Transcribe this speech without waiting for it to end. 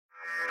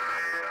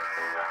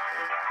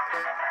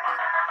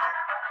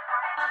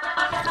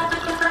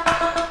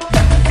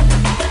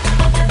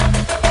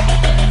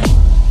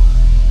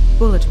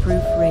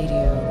Bulletproof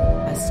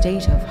Radio, a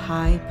state of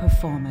high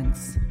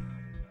performance.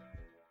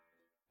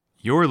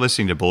 You're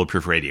listening to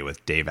Bulletproof Radio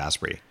with Dave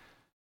Asprey.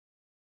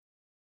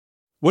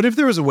 What if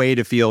there was a way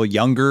to feel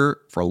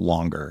younger for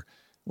longer?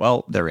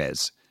 Well, there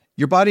is.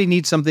 Your body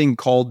needs something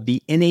called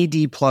the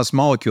NAD+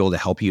 molecule to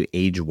help you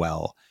age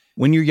well.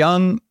 When you're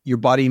young, your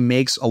body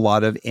makes a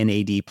lot of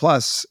NAD+,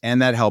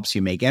 and that helps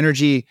you make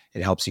energy,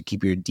 it helps you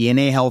keep your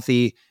DNA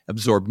healthy,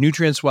 absorb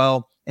nutrients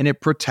well, and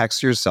it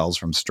protects your cells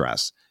from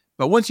stress.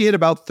 But once you hit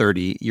about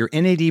 30, your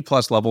NAD+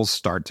 levels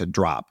start to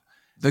drop.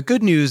 The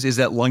good news is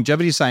that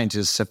longevity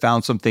scientists have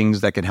found some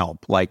things that can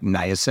help, like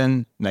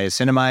niacin,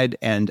 niacinamide,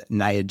 and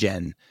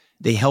Niagen.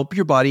 They help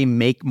your body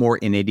make more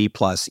NAD+,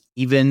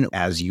 even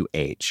as you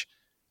age.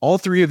 All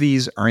three of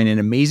these are in an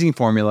amazing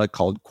formula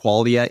called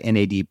Qualia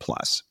NAD+.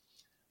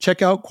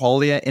 Check out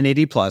Qualia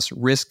NAD+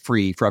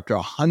 risk-free for up to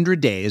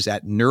 100 days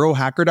at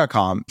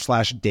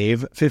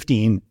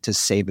neurohacker.com/Dave15 to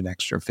save an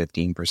extra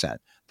 15%.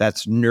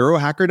 That's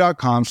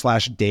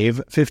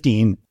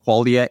neurohacker.com/Dave15,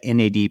 Qualia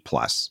NAD+.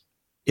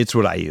 It's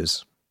what I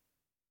use.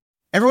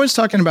 Everyone's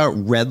talking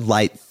about red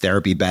light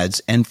therapy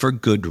beds, and for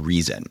good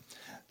reason.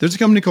 There's a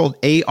company called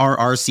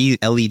ARRC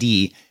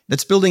LED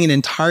that's building an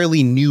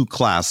entirely new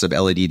class of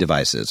LED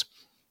devices.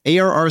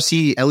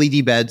 ARRC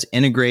LED beds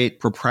integrate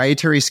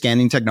proprietary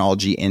scanning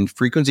technology and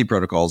frequency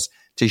protocols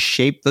to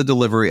shape the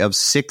delivery of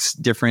 6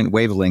 different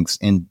wavelengths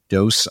in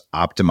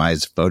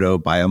dose-optimized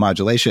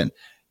photobiomodulation.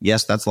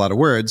 Yes, that's a lot of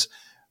words.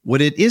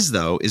 What it is,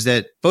 though, is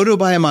that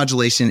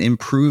photobiomodulation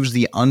improves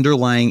the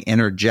underlying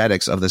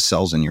energetics of the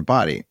cells in your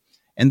body.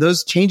 And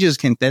those changes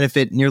can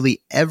benefit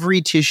nearly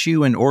every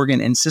tissue and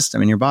organ and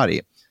system in your body.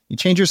 You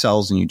change your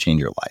cells and you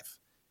change your life.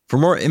 For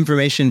more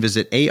information,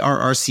 visit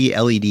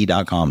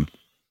arrcled.com.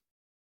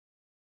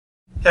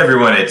 Hey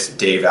everyone, it's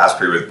Dave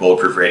Asprey with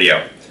Bulletproof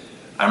Radio.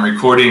 I'm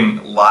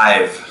recording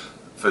live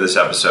for this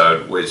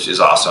episode, which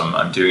is awesome.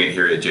 I'm doing it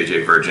here at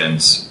JJ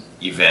Virgin's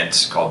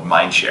event called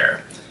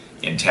Mindshare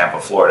in Tampa,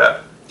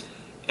 Florida.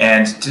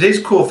 And today's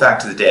cool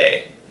fact of the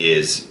day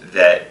is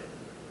that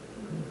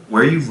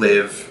where you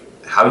live,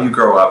 how you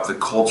grow up, the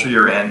culture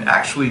you're in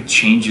actually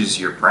changes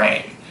your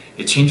brain.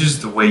 It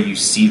changes the way you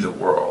see the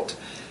world.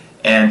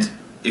 And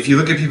if you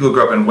look at people who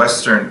grow up in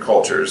Western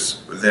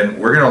cultures, then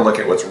we're going to look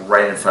at what's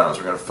right in front of us.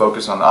 We're going to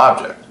focus on the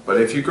object. But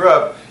if you grow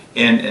up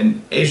in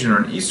an Asian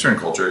or an Eastern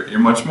culture, you're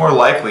much more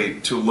likely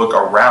to look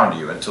around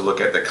you and to look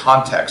at the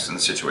context and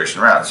the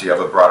situation around. So you have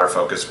a broader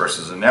focus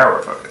versus a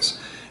narrower focus.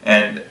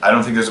 And I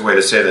don't think there's a way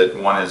to say that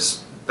one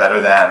is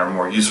better than or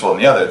more useful than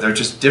the other. They're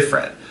just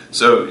different.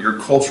 So your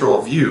cultural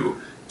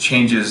view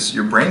changes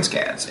your brain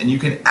scans. And you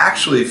can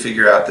actually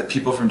figure out that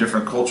people from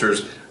different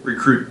cultures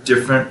recruit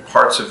different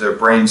parts of their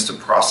brains to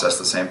process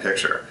the same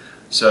picture.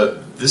 So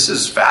this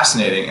is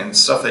fascinating and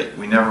stuff that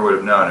we never would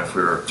have known if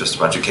we were just a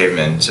bunch of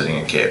cavemen sitting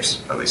in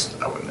caves. At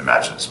least I wouldn't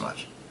imagine as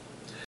much.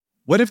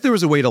 What if there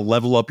was a way to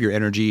level up your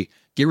energy,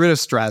 get rid of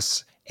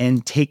stress,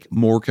 and take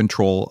more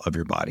control of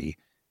your body?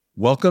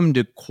 Welcome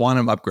to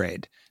Quantum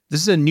Upgrade.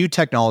 This is a new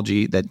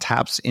technology that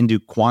taps into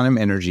quantum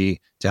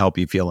energy to help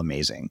you feel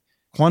amazing.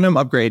 Quantum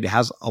Upgrade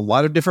has a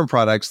lot of different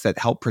products that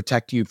help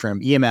protect you from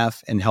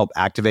EMF and help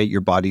activate your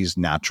body's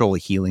natural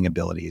healing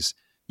abilities.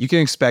 You can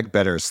expect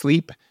better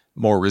sleep,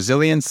 more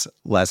resilience,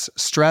 less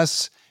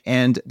stress,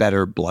 and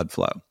better blood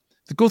flow.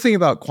 The cool thing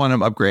about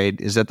Quantum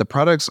Upgrade is that the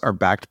products are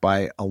backed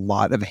by a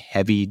lot of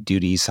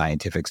heavy-duty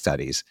scientific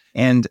studies,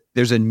 and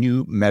there's a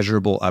new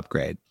measurable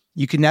upgrade.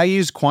 You can now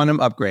use Quantum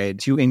Upgrade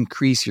to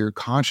increase your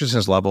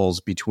consciousness levels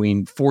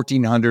between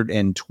 1400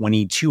 and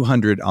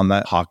 2200 on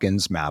the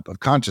Hawkins map of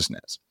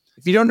consciousness.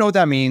 If you don't know what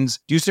that means,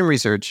 do some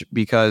research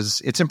because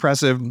it's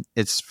impressive,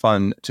 it's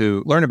fun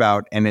to learn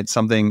about, and it's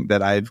something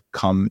that I've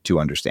come to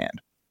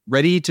understand.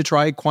 Ready to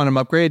try Quantum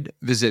Upgrade?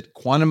 Visit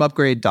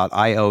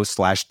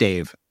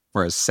quantumupgrade.io/Dave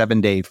for a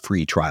 7-day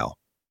free trial.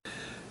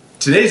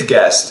 Today's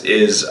guest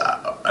is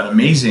an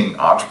amazing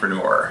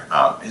entrepreneur.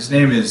 His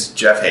name is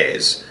Jeff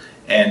Hayes.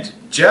 And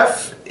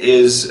Jeff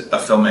is a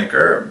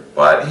filmmaker,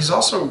 but he's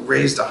also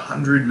raised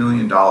 $100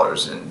 million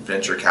in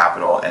venture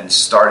capital and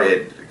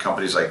started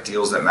companies like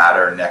Deals That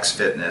Matter, Next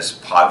Fitness,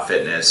 Pod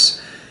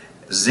Fitness,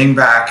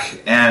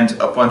 Zingback, and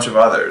a bunch of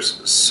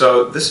others.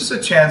 So this is a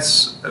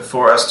chance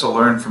for us to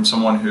learn from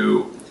someone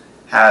who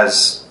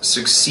has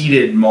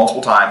succeeded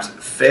multiple times,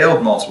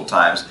 failed multiple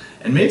times,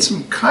 and made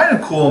some kind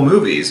of cool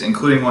movies,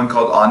 including one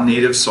called On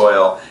Native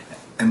Soil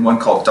and one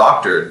called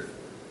Doctored,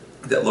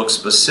 that looks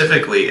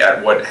specifically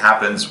at what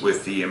happens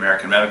with the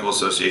American Medical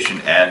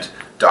Association and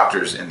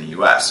doctors in the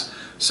US.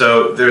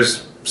 So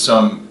there's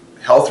some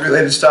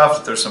health-related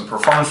stuff, there's some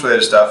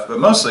performance-related stuff, but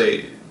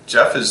mostly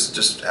Jeff has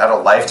just had a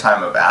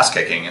lifetime of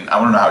ass-kicking, and I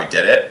want to know how he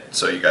did it,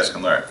 so you guys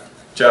can learn.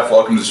 Jeff,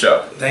 welcome to the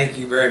show. Thank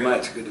you very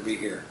much. Good to be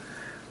here.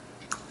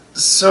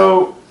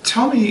 So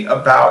tell me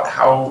about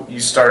how you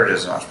started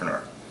as an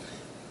entrepreneur.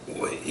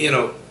 You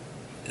know,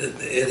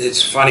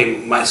 it's funny.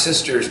 My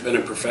sister's been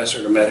a professor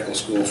at a medical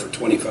school for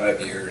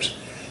 25 years,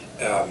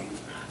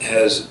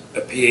 has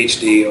a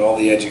PhD, all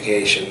the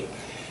education,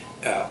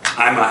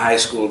 I'm a high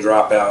school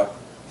dropout.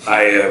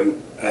 I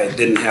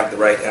didn't have the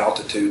right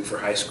altitude for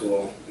high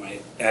school. My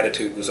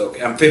attitude was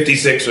okay. I'm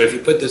 56, so if you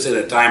put this in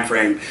a time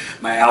frame,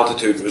 my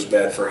altitude was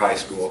bad for high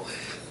school.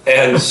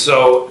 And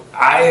so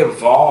I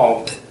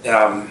evolved.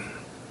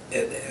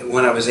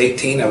 When I was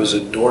 18, I was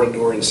a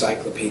door-to-door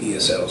encyclopedia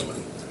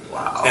salesman.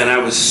 Wow. And I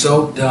was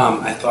so dumb,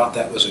 I thought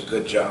that was a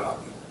good job.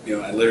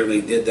 I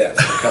literally did that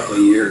for a couple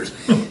of years.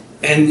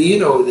 And,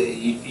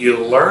 you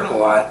learn a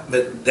lot,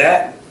 but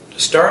that,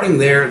 starting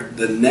there,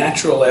 the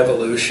natural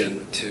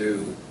evolution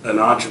to an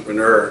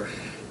entrepreneur,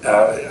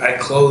 I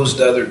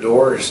closed other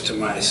doors to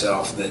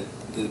myself that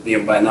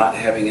by not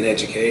having an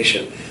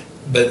education.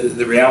 But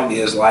the reality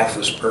is life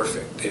was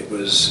perfect. It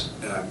was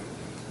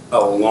a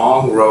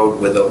long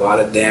road with a lot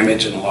of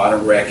damage and a lot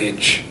of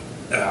wreckage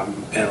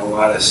and a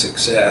lot of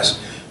success.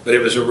 But it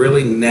was a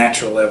really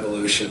natural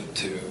evolution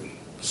to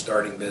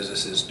starting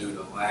businesses due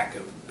to lack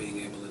of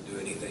being able to do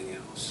anything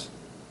else.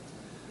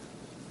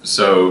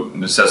 So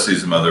necessity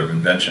is the mother of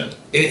invention.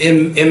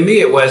 In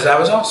me it was. I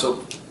was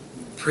also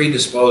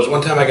predisposed.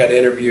 One time I got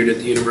interviewed at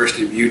the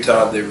University of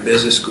Utah, their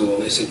business school,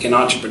 and they said, can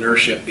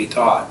entrepreneurship be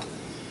taught?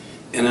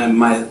 And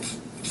my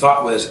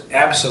thought was,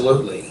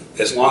 absolutely,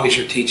 as long as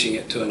you're teaching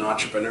it to an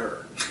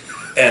entrepreneur.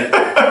 And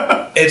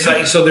it's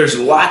like, so there's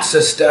lots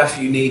of stuff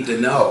you need to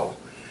know.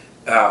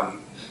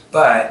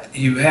 But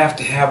you have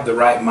to have the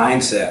right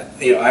mindset.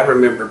 I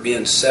remember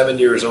being 7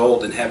 years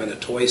old and having a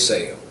toy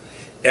sale.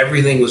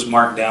 Everything was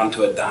marked down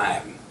to a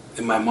dime.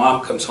 And my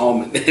mom comes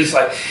home and it's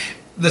like,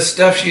 the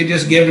stuff she had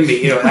just given me,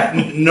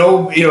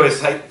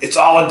 it's like, it's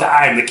all a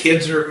dime. The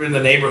kids are in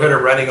the neighborhood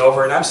are running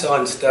over and I'm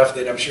selling stuff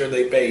that I'm sure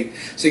they paid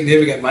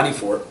significant money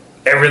for.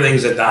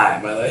 Everything's a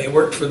dime. It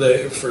worked for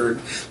the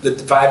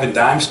 5 and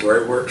dime store.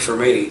 It worked for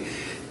me.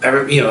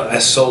 I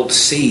sold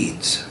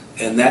seeds.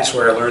 And that's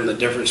where I learned the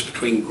difference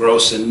between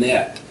gross and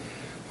net.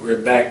 Where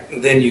back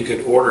then you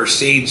could order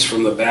seeds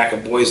from the back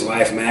of Boy's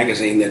Life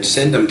magazine, they'd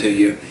send them to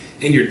you,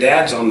 and your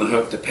dad's on the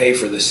hook to pay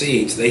for the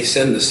seeds. They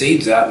send the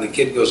seeds out and the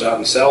kid goes out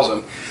and sells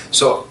them.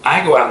 So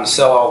I go out and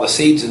sell all the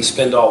seeds and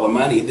spend all the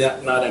money,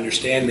 not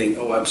understanding,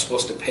 I'm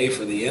supposed to pay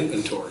for the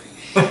inventory.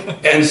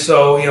 And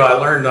so, I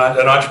learned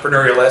an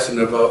entrepreneurial lesson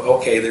of,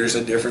 okay, there's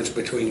a difference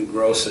between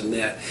gross and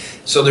net.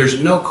 So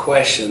there's no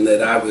question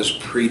that I was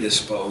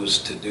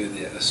predisposed to do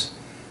this.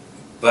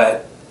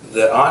 But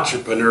the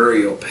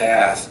entrepreneurial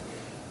path,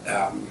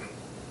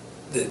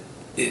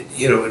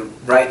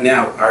 right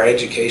now our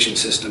education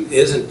system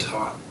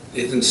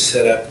isn't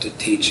set up to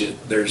teach it.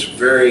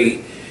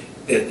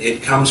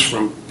 It comes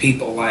from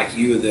people like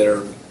you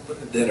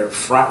that are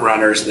front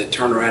runners that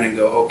turn around and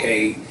go,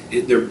 okay,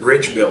 they're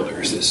bridge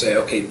builders that say,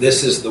 okay,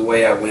 this is the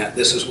way I went,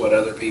 this is what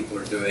other people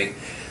are doing.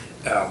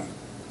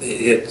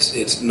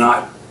 It's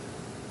not,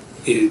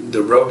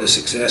 the road to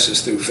success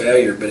is through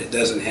failure, but it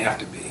doesn't have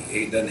to be.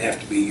 It doesn't have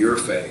to be your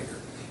failure.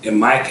 In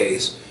my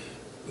case,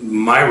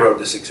 my road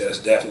to success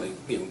definitely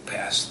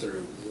passed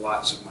through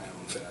lots of my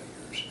own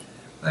failures.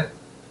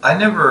 I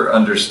never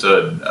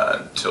understood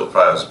till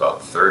probably I was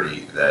about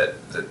 30 that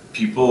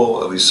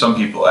people, at least some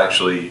people,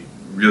 actually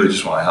really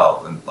just want to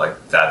help, and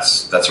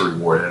that's a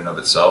reward in and of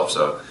itself.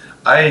 So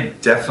I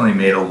definitely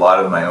made a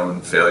lot of my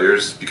own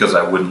failures because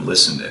I wouldn't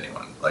listen to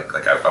anyone.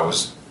 I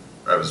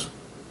was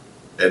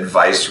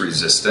advice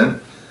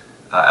resistant.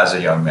 As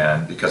a young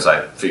man, because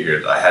I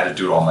figured I had to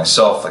do it all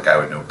myself, like I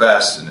would know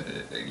best, and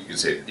you could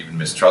say even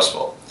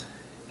mistrustful.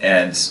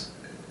 And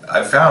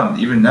I found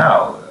even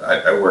now,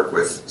 I work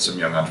with some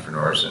young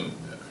entrepreneurs, and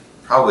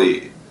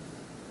probably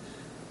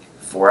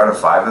 4 out of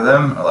 5 of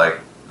them are like,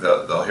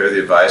 they'll hear the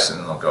advice and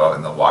then they'll go out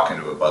and they'll walk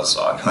into a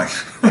buzzsaw. And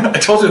like, I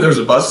told you there was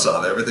a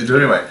buzzsaw there, but they do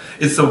it anyway.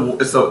 It's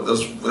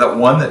that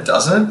one that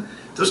doesn't.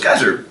 Those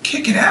guys are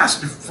kicking ass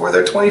before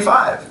they're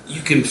 25.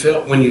 You can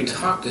feel when you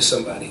talk to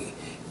somebody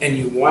and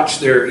you watch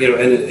their,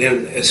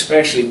 and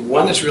especially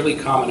one that's really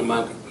common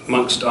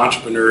amongst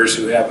entrepreneurs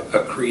who have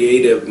a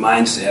creative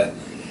mindset,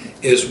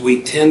 is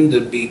we tend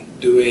to be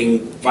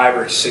doing 5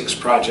 or 6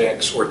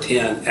 projects or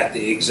 10 at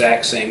the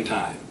exact same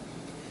time.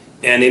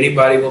 And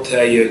anybody will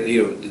tell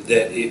you,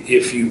 that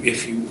if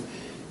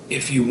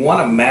you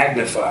want to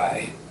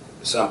magnify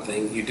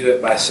something, you do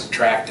it by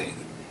subtracting.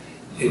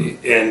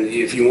 And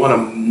if you want to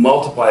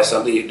multiply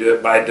something, you do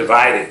it by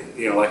dividing.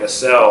 Like a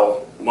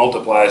cell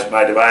multiplies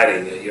by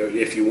dividing.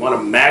 If you want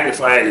to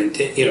magnify it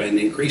and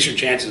increase your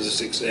chances of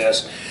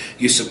success,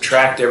 you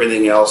subtract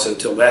everything else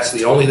until that's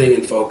the only thing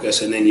in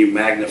focus, and then you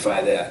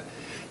magnify that.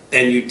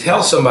 And you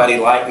tell somebody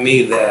like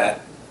me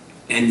that,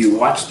 and you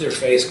watch their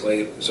face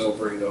glaze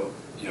over and go,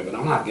 but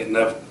I'm not giving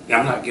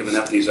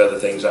up these other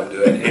things I'm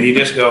doing. And you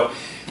just go,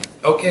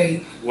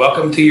 okay,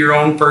 welcome to your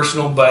own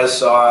personal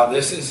buzzsaw.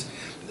 This is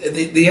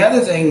the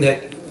other thing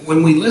that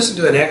when we listen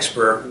to an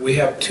expert, we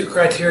have 2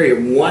 criteria.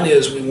 One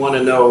is we want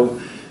to know,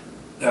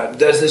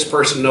 does this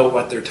person know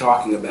what they're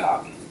talking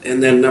about?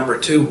 And then number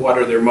 2, what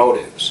are their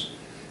motives?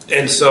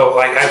 And so,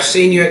 I've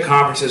seen you at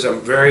conferences. I'm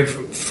very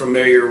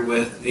familiar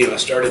with, I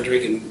started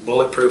drinking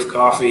Bulletproof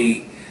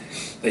coffee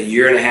a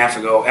year and a half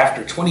ago,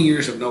 after 20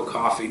 years of no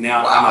coffee,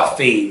 now Wow. I'm a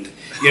fiend.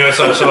 You know,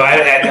 so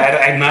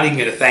I'm not even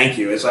going to thank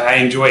you. It's like, I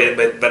enjoy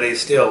it, but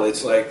it's still,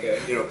 it's like,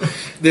 you know,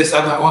 this,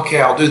 I'm like,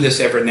 okay, I'll do this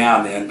every now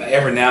and then. But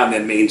every now and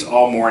then means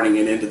all morning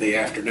and into the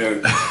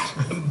afternoon.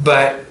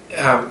 But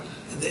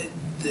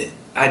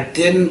I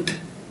didn't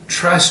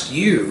trust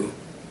you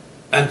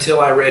until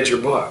I read your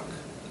book.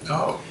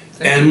 Oh,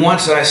 And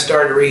once I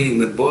started reading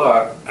the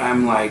book,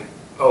 I'm like,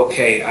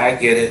 okay, I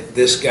get it.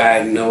 This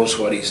guy knows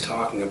what he's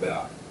talking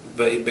about.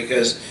 But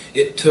because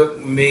it took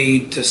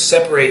me to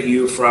separate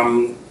you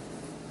from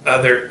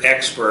other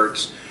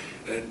experts,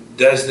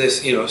 does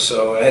this, you know,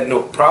 so I had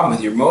no problem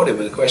with your motive,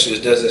 but the question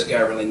is, does this guy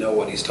really know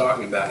what he's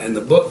talking about? And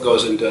the book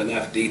goes into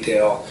enough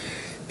detail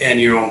and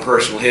your own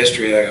personal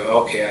history. I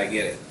go, okay, I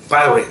get it.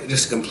 By the way,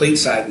 just a complete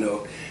side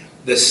note,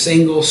 the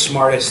single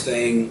smartest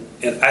thing,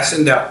 and I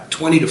send out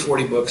 20 to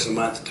 40 books a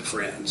month to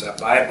friends. I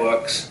buy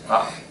books,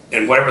 wow.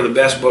 and whatever the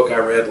best book I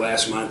read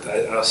last month,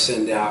 I'll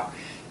send out.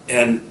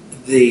 And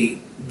the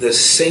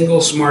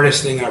single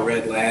smartest thing I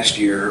read last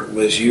year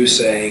was you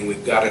saying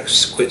we've got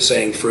to quit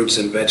saying fruits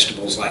and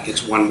vegetables like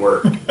it's one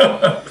word.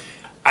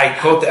 I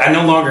quote that. I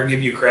no longer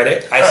give you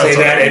credit. I say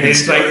that, and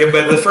it's like,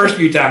 but the first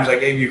few times I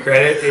gave you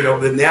credit, you know,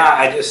 but now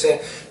I just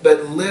said,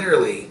 but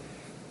literally,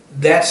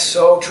 that's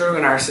so true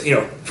in our, you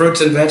know,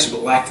 fruits and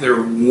vegetables, like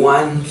they're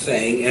one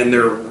thing and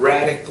they're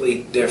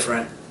radically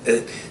different.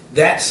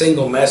 That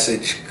single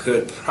message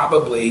could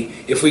probably,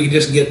 if we could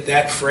just get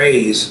that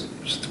phrase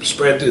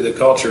spread through the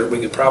culture,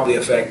 we could probably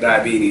affect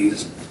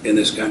diabetes in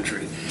this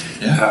country.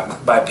 Yeah.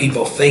 By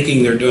people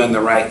thinking they're doing the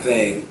right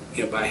thing,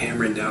 you know, by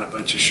hammering down a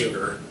bunch of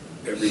sugar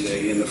every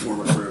day in the form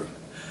of fruit.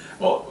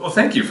 Well,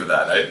 thank you for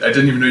that. I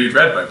didn't even know you'd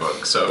read my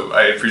book, so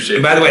I appreciate it.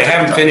 And by the way, I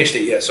haven't finished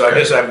it yet, so Okay.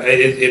 I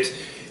guess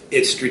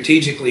it's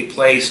strategically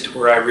placed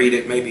where I read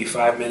it maybe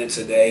 5 minutes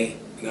a day,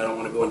 and I don't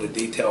want to go into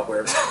detail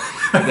where.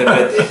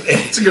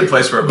 It's a good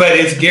place for a book. But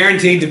it's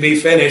guaranteed to be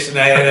finished,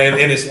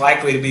 and it's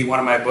likely to be one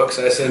of my books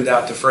I send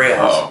out to friends.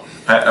 Oh,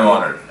 I'm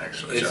honored,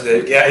 actually. It's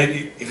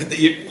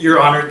Jeff.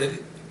 you're honored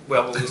that.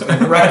 Well, it's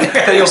right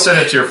there. You'll send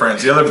it to your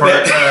friends. The other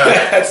part,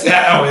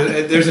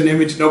 There's an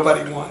image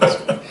nobody wants.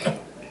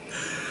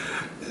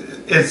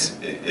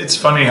 it's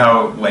funny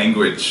how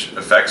language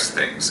affects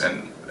things,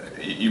 and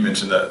you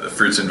mentioned the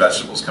fruits and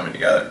vegetables coming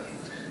together.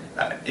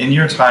 In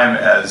your time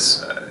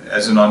as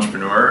an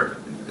entrepreneur,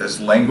 does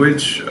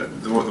language,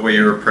 the way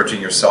you're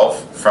approaching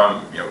yourself,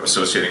 from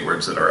associating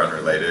words that are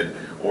unrelated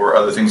or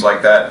other things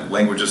like that,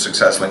 language of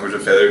success, language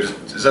of failure,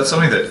 is that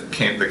something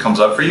that comes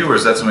up for you, or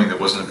is that something that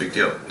wasn't a big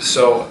deal?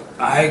 So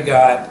I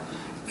got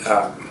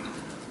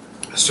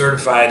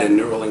certified in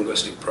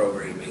neuro-linguistic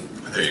programming.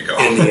 There you go.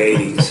 In the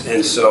 80s,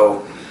 and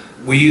so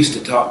we used to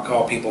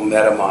call people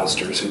meta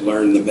monsters who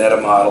learned the meta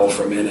model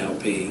from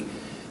NLP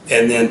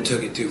and then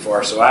took it too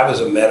far. So I was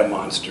a meta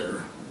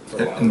monster for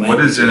a lot of And what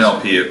is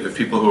languages. NLP? If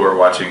people who are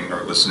watching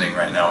or listening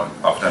right now,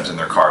 oftentimes in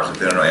their cars, if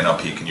they don't know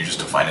NLP, can you just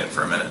define it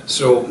for a minute?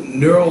 So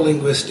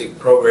neuro-linguistic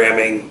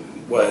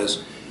programming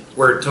was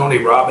where Tony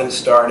Robbins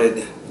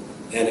started,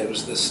 and it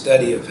was the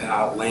study of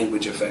how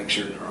language affects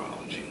your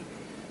neurology.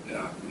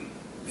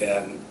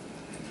 And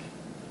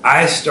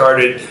I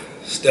started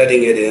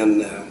studying it in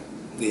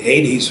the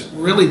 80s,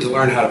 really to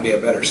learn how to be a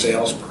better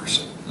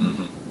salesperson.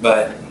 Mm-hmm.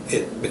 But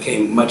it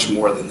became much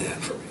more than that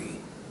for me.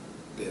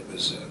 It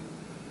was,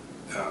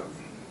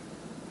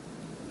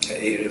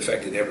 it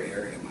affected every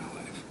area of my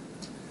life.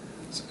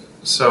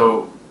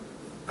 So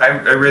I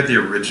read the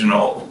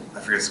original,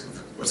 I forget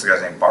what's the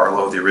guy's name,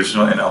 Barlow, the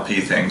original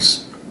NLP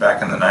things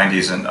back in the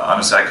 90s, and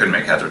honestly I couldn't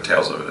make heads or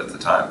tails of it at the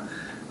time.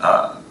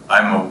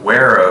 I'm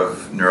aware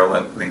of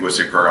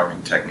neuro-linguistic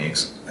programming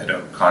techniques. I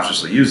don't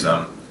consciously use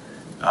them.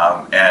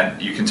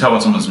 And you can tell when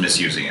someone's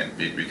misusing it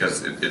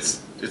because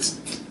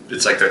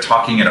it's like they're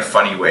talking in a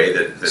funny way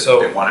that So,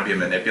 they want to be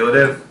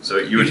manipulative. So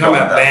you're talking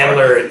about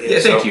Bandler. Yeah,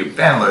 thank you,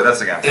 Bandler. That's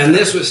the guy. And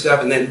this was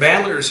stuff, and then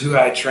Bandler's who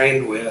I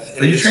trained with.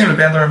 So you trained with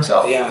Bandler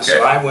himself? Yeah, Okay.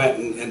 so I went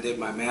and did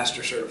my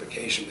master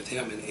certification with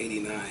him in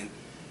 '89.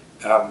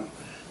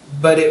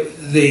 But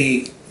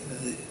the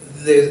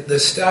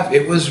stuff,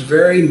 it was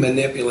very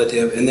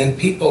manipulative, and then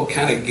people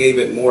kind of gave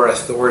it more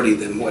authority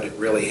than what it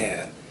really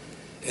had.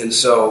 And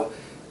so,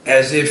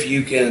 as if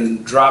you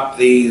can drop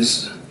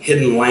these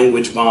hidden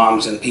language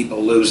bombs and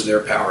people lose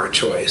their power of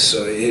choice.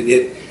 So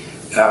it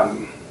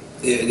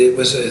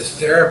was a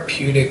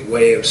therapeutic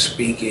way of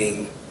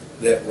speaking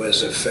that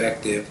was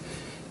effective.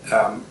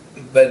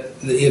 But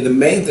the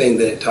main thing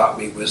that it taught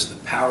me was the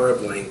power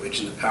of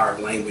language and the power of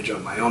language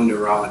on my own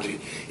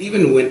neurology.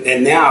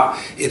 And now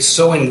it's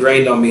so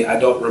ingrained on me, I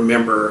don't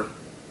remember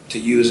to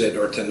use it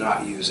or to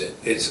not use it.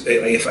 It's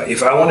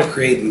if I want to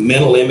create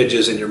mental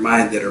images in your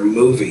mind that are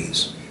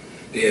movies.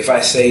 If I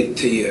say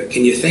to you,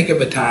 can you think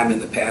of a time in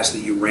the past that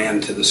you ran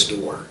to the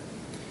store?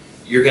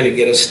 You're going to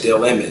get a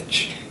still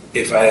image.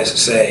 If I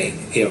say,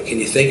 can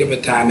you think of a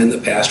time in the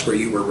past where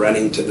you were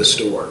running to the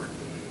store?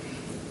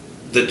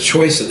 The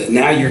choice of it,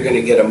 now you're going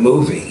to get a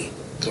movie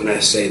when I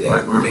say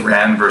that. Like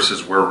ran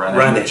versus we're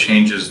running. It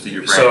changes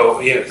your brain. So,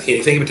 can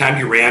you think of a time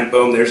you ran,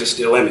 boom, there's a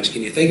still image.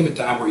 Can you think of a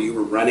time where you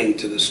were running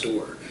to the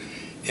store?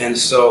 And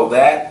so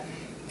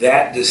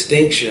that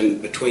distinction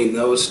between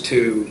those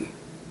two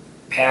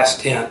past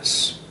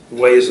tense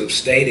ways of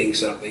stating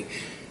something,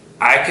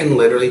 I can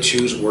literally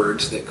choose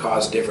words that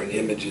cause different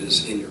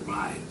images in your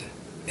mind.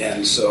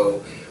 And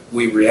so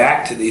we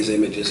react to these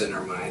images in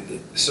our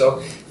mind.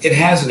 So it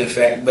has an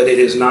effect, but it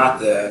is not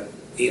the,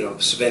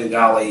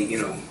 Svengali,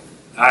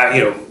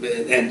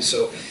 and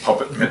so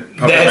puppet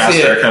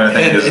master kind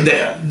of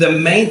thing. The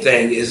main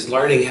thing is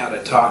learning how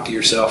to talk to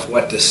yourself,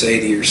 what to say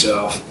to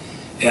yourself,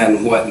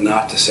 and what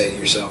not to say to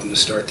yourself, and to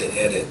start to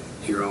edit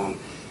your own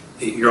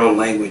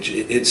language.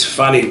 It's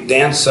funny.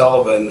 Dan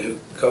Sullivan, who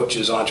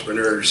coaches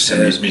entrepreneurs,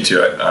 says, "Me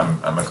too.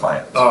 I'm a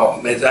client."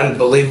 Oh, it's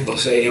unbelievable.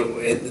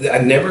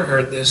 I've never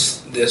heard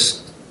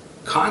this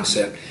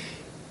concept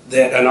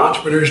that an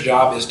entrepreneur's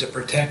job is to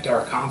protect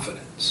our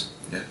confidence.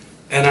 Yeah.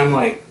 And I'm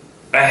like,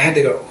 I had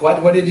to go.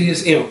 What did you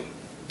say?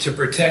 To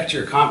protect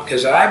your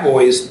confidence, because I've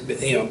always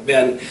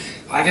been.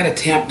 I got to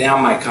tamp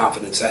down my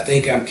confidence. I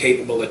think I'm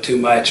capable of too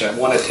much. I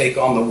want to take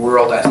on the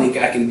world. I think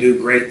I can do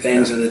great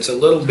things, and it's a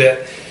little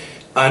bit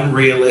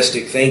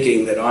unrealistic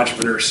thinking that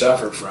entrepreneurs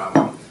suffer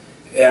from.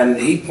 And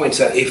he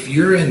points out, if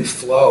you're in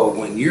flow,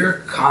 when you're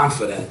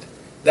confident,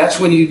 that's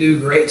when you do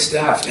great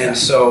stuff. And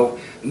so,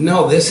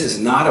 no, this is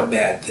not a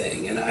bad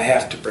thing, and I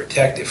have to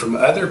protect it from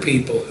other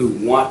people who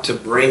want to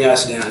bring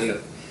us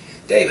down.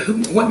 Dave,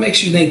 what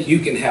makes you think you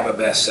can have a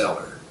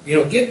bestseller?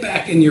 Get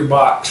back in your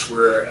box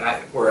where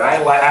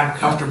I'm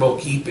comfortable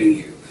keeping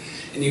you.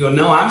 And you go,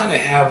 no, I'm going to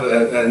have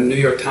a New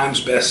York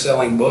Times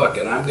best-selling book,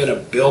 and I'm going to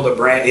build a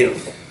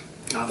brand.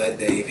 That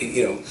Dave,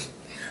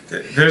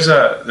 There's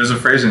a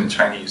phrase in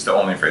Chinese, the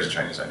only phrase in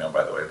Chinese I know,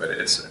 by the way, but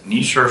it's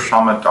 "Ni shi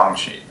shama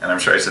dongxi," and I'm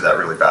sure I said that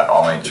really bad.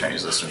 All my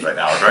Chinese listeners right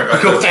now,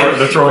 right?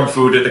 They're throwing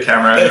food at the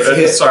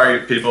camera. Sorry,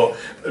 people,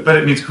 but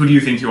it means "Who do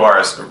you think you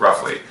are?"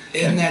 roughly.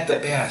 Isn't that the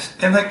best?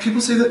 And like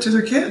people say that to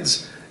their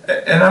kids,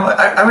 and I'm like,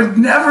 I would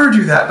never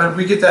do that, but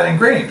we get that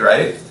ingrained,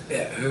 right?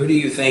 Yeah. Who do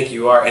you think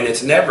you are? And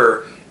it's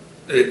never,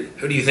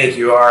 who do you think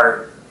you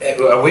are?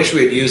 I wish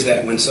we'd use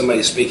that when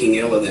somebody's speaking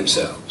ill of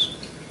themselves.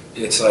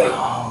 It's like,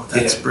 oh,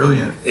 that's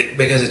brilliant.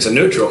 Because it's a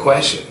neutral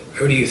question.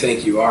 Who do you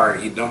think you are?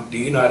 Do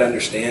you not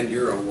understand?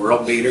 You're a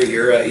world beater.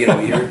 You're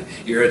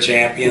a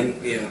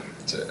champion.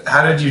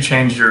 How did you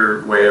change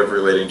your way of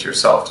relating to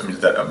yourself? I mean,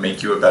 did that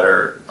make you a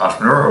better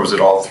entrepreneur, or was it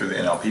all through the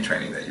NLP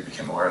training that you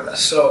became aware of that?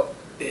 So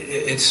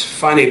it's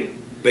funny,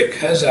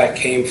 because I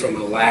came from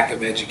a lack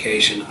of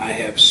education, I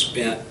have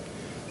spent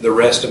the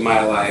rest of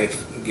my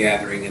life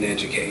gathering an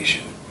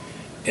education.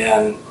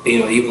 And,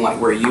 even like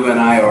where you and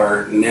I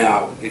are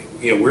now,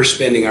 we're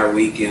spending our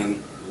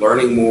weekend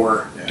learning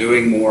more,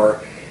 doing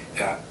more.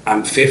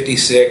 I'm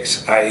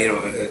 56.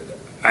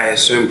 I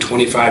assume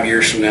 25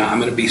 years from now, I'm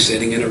going to be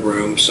sitting in a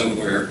room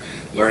somewhere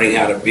learning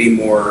how to be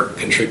more,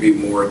 contribute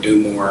more,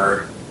 do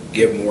more,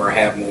 give more,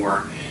 have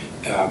more.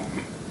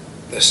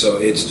 So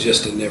it's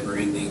just a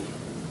never-ending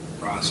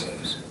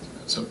process.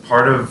 So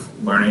part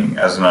of learning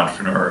as an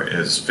entrepreneur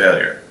is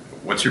failure.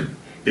 What's your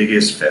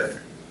biggest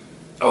failure?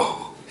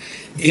 Oh.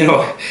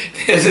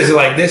 This is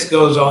like, this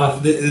goes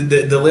on,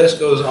 the list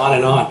goes on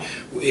and on.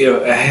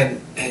 I had,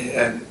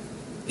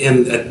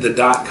 in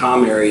the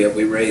 .com area,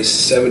 we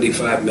raised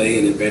 $75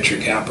 million in venture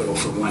capital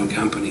for one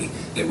company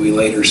that we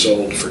later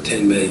sold for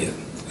 $10 million.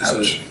 So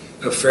it's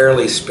a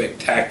fairly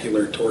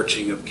spectacular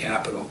torching of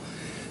capital.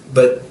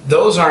 But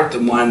those aren't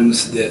the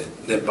ones that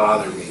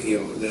bother me.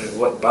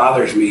 What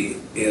bothers me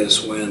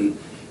is when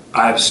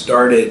I've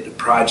started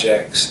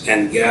projects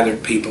and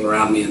gathered people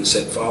around me and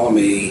said, follow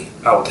me,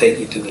 I'll take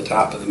you to the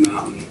top of the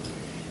mountain.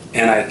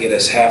 And I get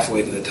us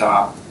halfway to the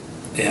top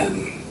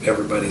and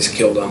everybody's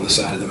killed on the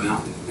side of the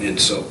mountain. And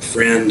so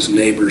friends,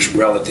 neighbors,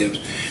 relatives,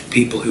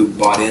 people who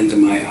bought into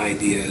my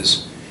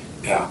ideas.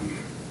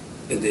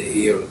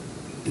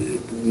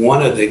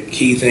 One of the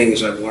key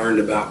things I've learned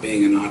about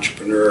being an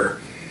entrepreneur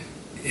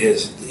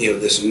is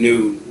this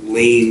new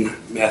lean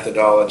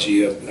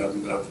methodology of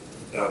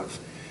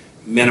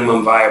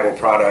minimum viable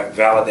product,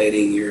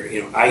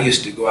 validating I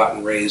used to go out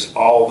and raise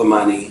all the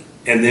money,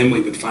 and then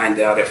we would find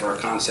out if our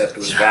concept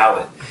was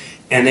valid.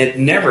 And it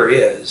never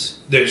is.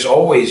 There's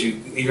always,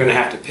 you're going to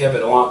have to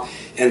pivot along.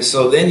 And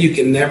so then you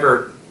can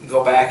never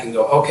go back and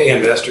go, okay,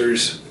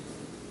 investors,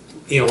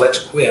 let's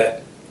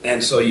quit.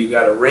 And so you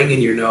got a ring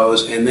in your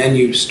nose, and then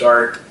you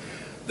start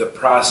the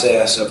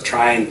process of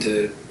trying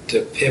to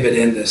pivot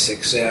into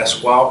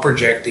success while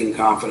projecting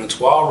confidence,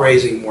 while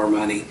raising more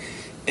money.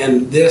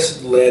 And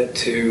this led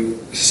to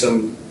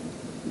some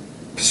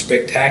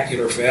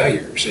spectacular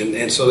failures.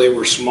 And so they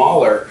were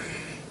smaller,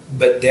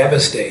 but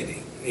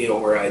devastating,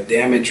 where I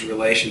damaged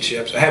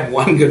relationships. I have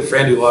one good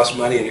friend who lost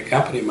money in a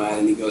company of mine,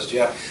 and he goes,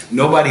 Jeff,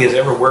 nobody has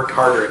ever worked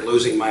harder at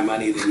losing my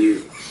money than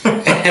you.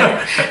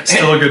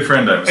 Still a good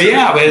friend, I'm saying.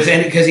 Yeah, but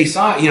because he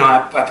saw,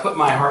 I put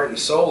my heart and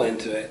soul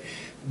into it.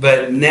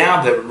 But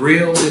now the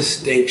real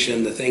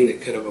distinction, the thing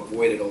that could have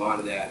avoided a lot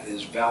of that,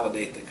 is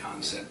validate the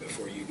concept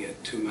before you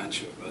get too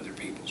much of other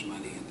people's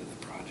money into the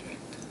project.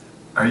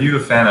 Are you a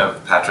fan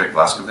of Patrick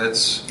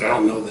Blaskowitz? I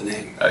don't know the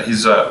name.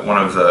 He's one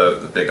of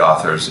the big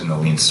authors in the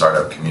lean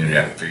startup community.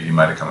 I figure you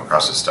might have come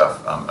across his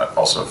stuff.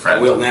 Also a friend.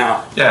 I will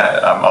now. Yeah,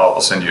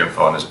 I'll send you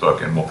info on his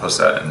book, and we'll post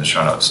that in the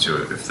show notes too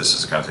if this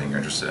is the kind of thing you're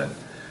interested in.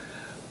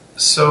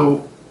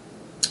 So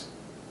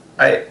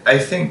I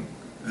think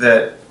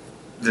that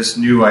this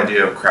new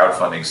idea of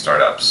crowdfunding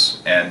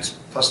startups and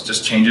plus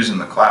just changes in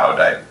the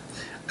cloud,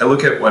 I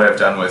look at what I've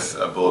done with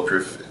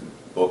Bulletproof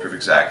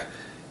Exec,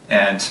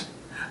 and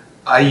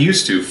I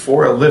used to,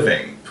 for a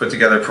living, put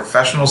together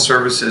professional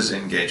services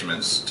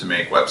engagements to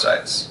make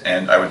websites.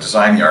 And I would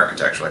design the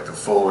architecture, like the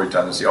full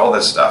redundancy, all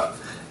this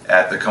stuff,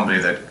 at the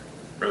company that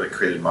really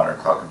created modern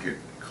cloud compute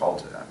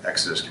called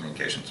Exodus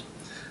Communications.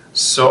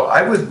 So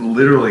I would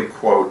literally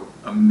quote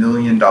 $1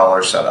 million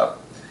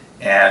setup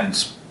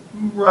and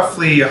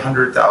roughly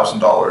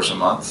 $100,000 a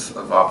month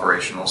of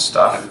operational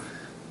stuff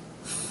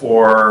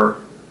for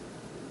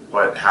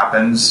what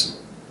happens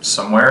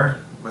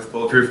somewhere with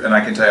Bulletproof. And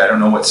I can tell you, I don't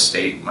know what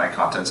state my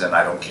content's in.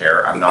 I don't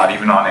care. I'm not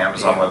even on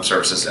Amazon Web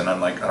Services, and I'm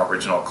like an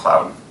original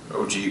cloud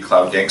OG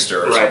cloud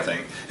gangster or something.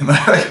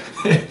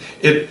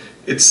 And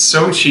it's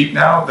so cheap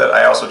now that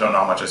I also don't know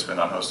how much I spend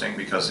on hosting,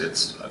 because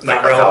it's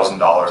like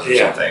 $1,000 or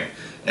something.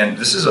 And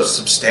this is a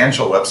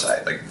substantial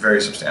website, like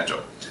very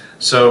substantial.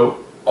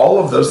 So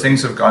all of those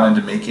things have gone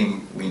into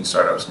making lean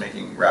startups,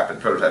 making rapid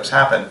prototypes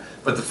happen,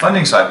 but the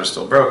funding side was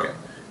still broken.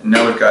 And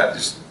now we've got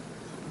just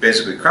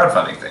basically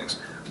crowdfunding things.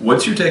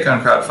 What's your take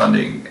on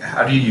crowdfunding?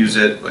 How do you use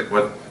it? Like,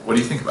 what do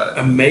you think about it?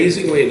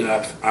 Amazingly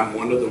enough, I'm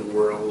one of the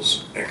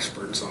world's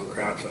experts on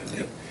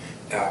crowdfunding.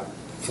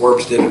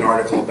 Forbes did an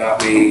article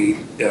about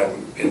me,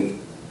 and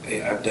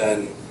I've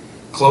done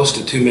close to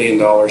 $2 million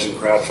in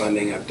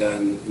crowdfunding. I've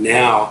done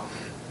now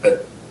a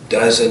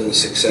dozen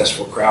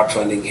successful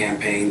crowdfunding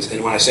campaigns.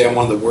 And when I say I'm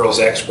one of the world's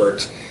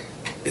experts,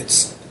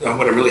 it's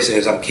what I'm really saying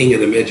is I'm king of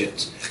the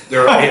midgets.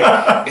 There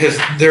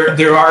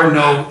are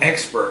no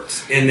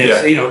experts in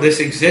this. This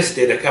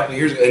existed a couple of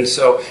years ago, and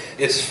so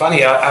it's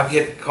funny. I'll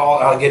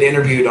get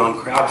interviewed on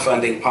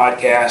crowdfunding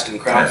podcasts and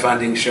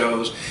crowdfunding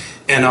shows,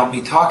 and I'll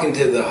be talking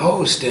to the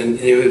host, and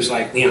it was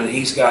like,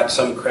 he's got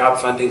some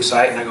crowdfunding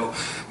site, and I go,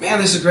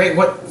 man, this is great.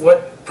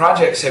 What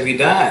projects have you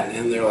done?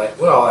 And they're like,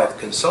 well, I've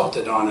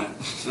consulted on it,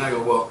 and I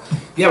go, well,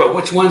 yeah, but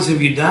which ones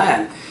have you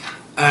done?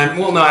 And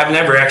well, no, I've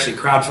never actually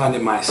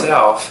crowdfunded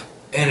myself,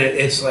 and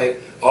it's like,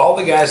 all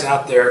the guys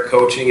out there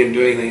coaching and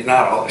doing things,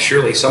 not all,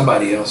 surely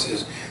somebody else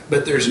is,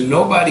 but there's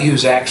nobody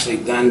who's actually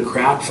done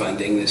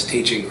crowdfunding that's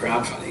teaching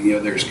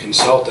crowdfunding. There's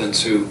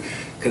consultants who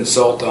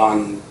consult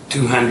on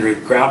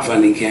 200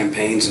 crowdfunding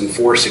campaigns and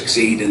 4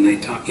 succeed, and they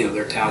talk,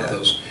 they're tout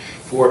those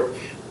 4.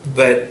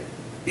 But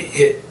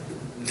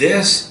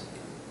this,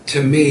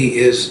 to me,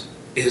 is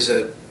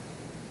a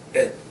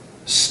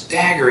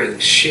staggering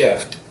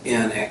shift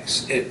in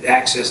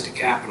access to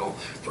capital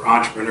for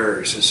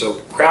entrepreneurs. And so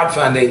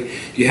crowdfunding,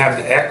 you have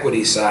the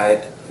equity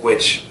side,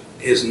 which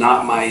is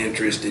not my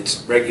interest.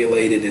 It's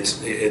regulated.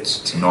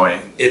 It's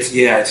annoying.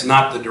 It's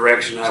not the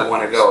direction I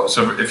want to go.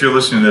 So if you're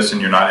listening to this and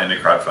you're not into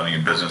crowdfunding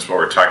in business, what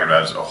we're talking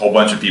about is a whole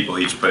bunch of people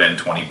each put in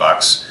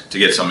 $20 to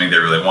get something they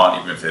really want,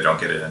 even if they don't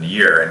get it in a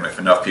year. And if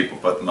enough people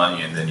put the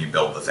money in, then you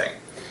build the thing.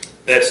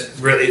 That's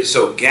really,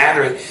 so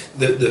gathering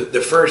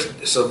the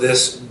first, so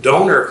this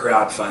donor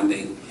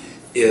crowdfunding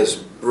is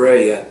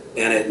brilliant,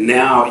 and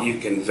now you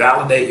can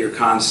validate your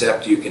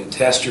concept, you can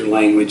test your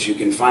language, you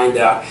can find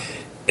out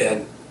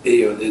and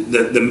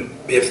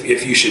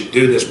if you should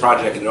do this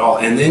project at all,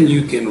 and then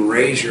you can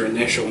raise your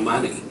initial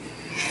money.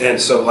 And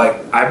so, like,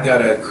 I've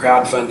got a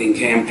crowdfunding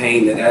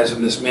campaign that, as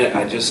of this minute,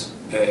 I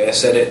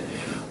said it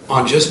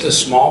on just a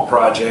small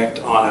project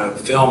on a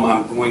film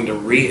I'm going to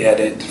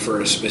re-edit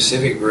for a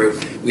specific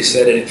group. We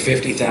set it at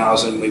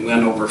 $50,000. We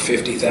went over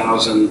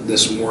 $50,000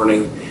 this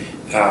morning.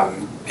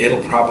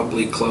 It'll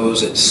probably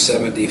close at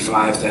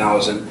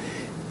 $75,000.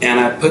 And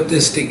I put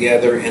this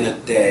together in a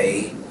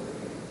day,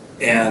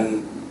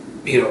 and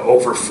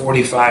over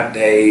 45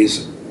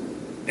 days,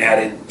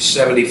 added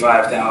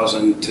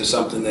 $75,000 to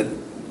something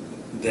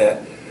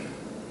that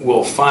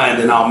we'll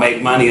fund and I'll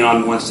make money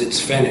on once it's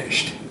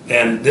finished.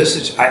 And this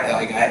is,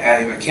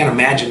 I can't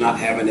imagine not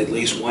having at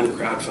least one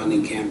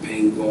crowdfunding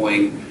campaign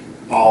going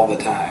all the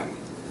time.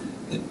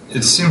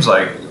 It seems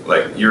like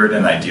you're in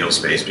an ideal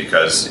space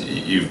because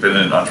you've been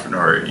an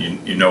entrepreneur,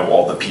 you know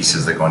all the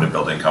pieces that go into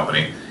building a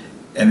company,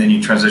 and then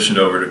you transitioned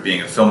over to being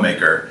a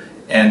filmmaker.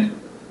 And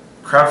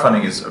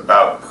crowdfunding is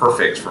about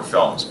perfect for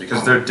films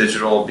because they're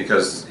digital,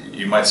 because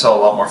you might sell a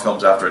lot more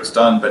films after it's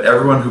done, but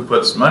everyone who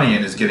puts money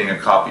in is getting a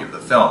copy of the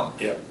film.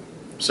 Yep.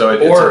 So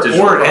it's a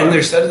digital product. And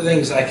there's other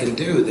things I can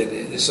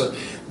do. So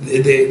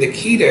the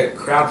key to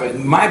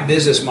crowdfunding, my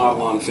business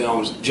model on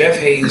films, Jeff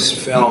Hayes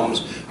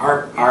Films,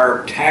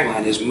 our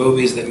tagline is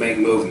movies that make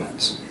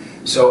movements.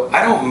 So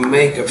I don't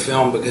make a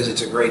film because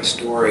it's a great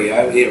story.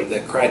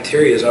 The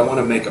criteria is I want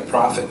to make a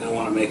profit and I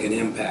want to make an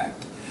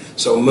impact.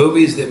 So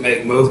movies that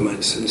make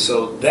movements. And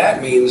so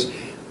that means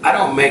I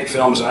don't make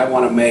films I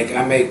want to make.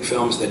 I make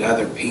films that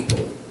other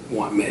people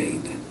want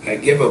made. I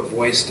give a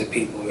voice to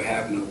people who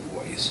have no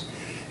voice.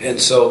 And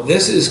so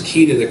this is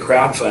key to the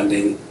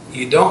crowdfunding.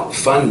 You don't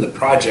fund the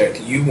project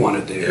you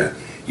want to do. Yeah.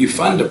 You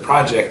fund a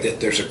project that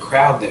there's a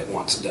crowd that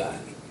wants done.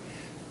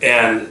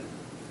 And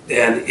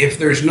if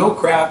there's no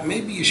crowd,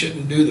 maybe you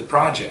shouldn't do the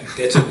project.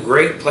 It's a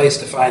great place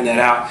to find that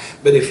out.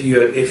 But if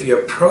you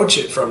approach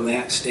it from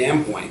that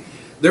standpoint,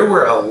 there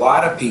were a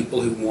lot of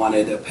people who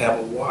wanted a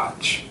Pebble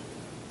watch,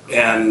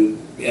 and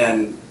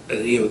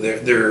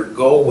their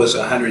goal was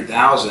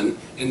 100,000,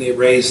 and they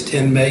raised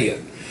 10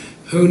 million.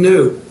 Who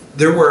knew?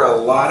 There were a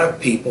lot of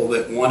people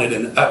that wanted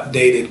an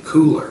updated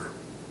cooler,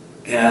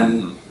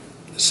 and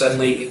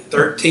suddenly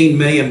 $13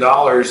 million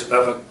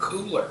of a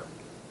cooler.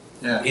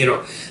 Yeah.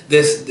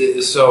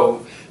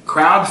 So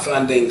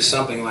crowdfunding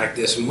something like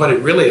this, and what it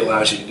really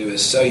allows you to do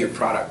is sell your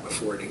product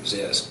before it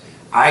exists.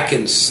 I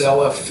can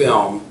sell a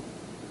film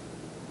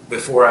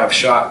before I've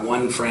shot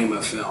one frame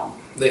of film.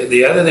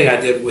 The other thing I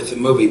did with the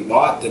movie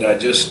Bought that I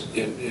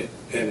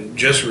am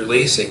just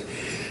releasing,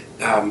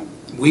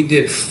 we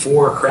did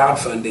 4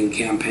 crowdfunding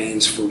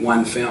campaigns for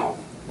one film.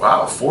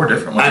 Wow, 4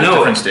 different ones. I know.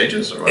 Different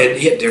stages, or what?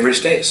 At different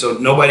stages. So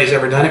nobody's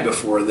ever done it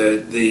before.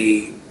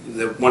 The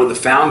one of the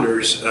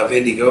founders of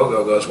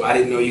Indiegogo goes, well, I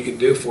didn't know you could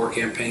do 4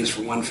 campaigns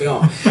for one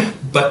film.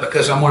 But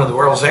because I'm one of the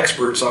world's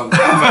experts on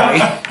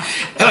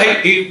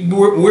crowdfunding,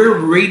 we're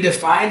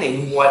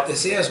redefining what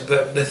this is.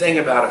 But the thing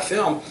about a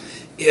film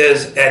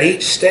is at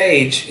each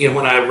stage,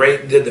 when I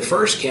did the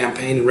first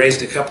campaign and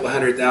raised a couple of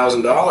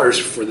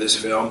 $100,000 for this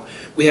film,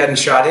 we hadn't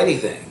shot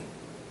anything.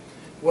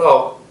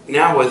 Well,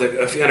 now with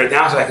a few $100,000,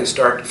 I can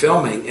start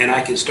filming and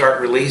I can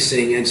start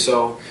releasing, and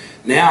so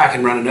now I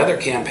can run another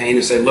campaign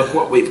and say, look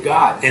what we've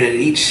got. And at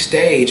each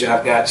stage,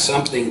 I've got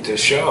something to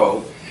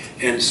show.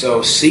 And so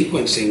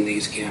sequencing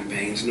these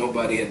campaigns,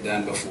 nobody had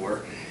done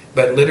before.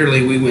 But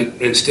literally, we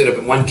went, instead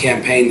of one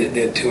campaign that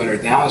did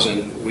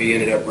 200,000, we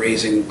ended up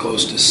raising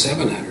close to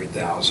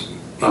 700,000 in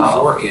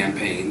 4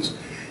 campaigns,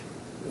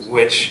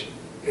 which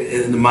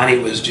and the money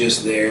was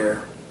just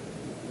there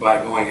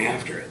by going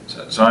after it.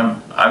 So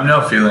I'm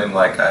now feeling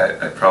like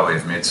I probably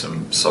have made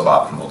some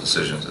suboptimal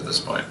decisions at this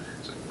point.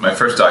 So my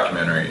first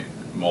documentary,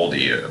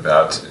 Moldy,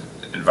 about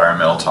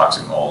environmental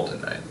toxic mold,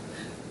 and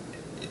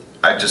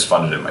I just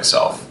funded it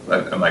myself.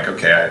 I'm like,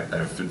 okay,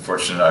 I've been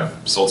fortunate.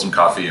 I've sold some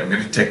coffee. I'm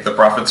going to take the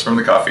profits from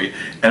the coffee,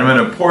 and I'm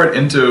going to pour it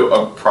into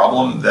a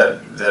problem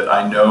that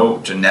I know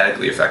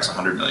genetically affects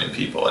 100 million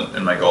people.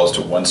 And my goal is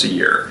to once a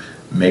year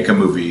make a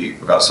movie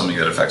about something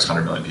that affects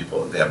 100 million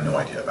people that they have no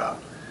idea about.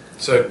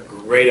 It's a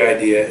great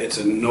idea. It's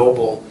a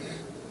noble,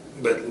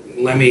 but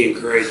let me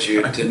encourage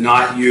you to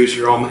not use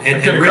your own. I'm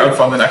going to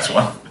crowdfund the next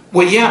one.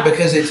 Well, yeah,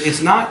 because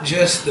it's not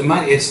just the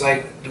money. It's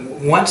like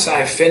once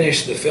I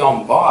finish the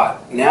film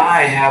Bought, now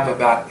I have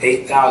about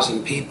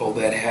 8,000 people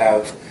that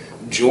have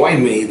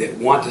joined me that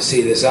want to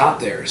see this out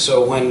there.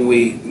 So when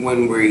we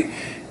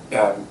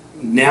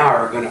now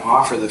are going to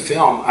offer the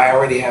film, I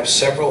already have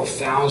several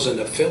thousand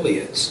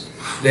affiliates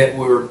that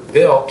were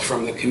built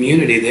from the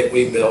community that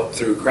we built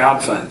through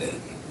crowdfunding.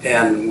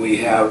 And we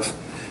have,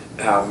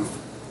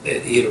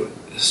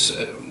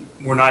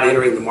 we're not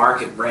entering the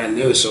market brand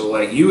new. So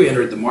like you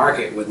entered the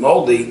market with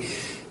Moldy,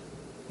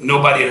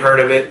 nobody had heard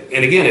of it.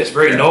 And again, it's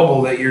very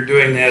noble that you're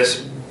doing this,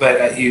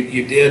 but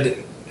you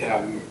did,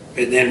 and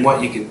then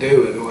what you can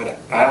do, what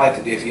I like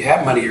to do, if you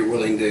have money you're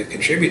willing to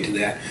contribute to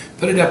that,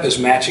 put it up as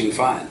matching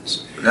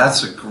funds.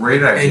 That's a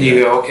great idea. And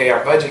you go, okay,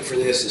 our budget for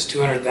this is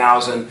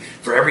 $200,000.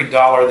 For every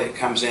dollar that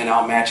comes in,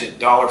 I'll match it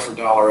dollar for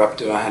dollar up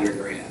to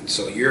 $100,000.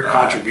 So your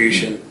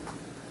contribution.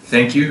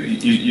 Thank you.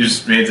 You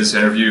just made this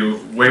interview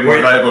way more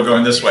valuable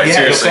going this way. Yeah,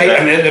 seriously.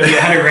 It'll be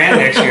 $100,000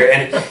 next year,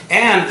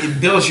 and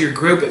it builds your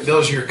group, it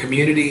builds your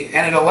community,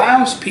 and it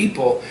allows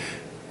people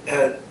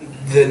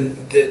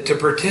to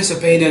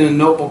participate in a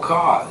noble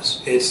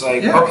cause. It's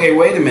like, okay,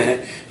 wait a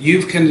minute,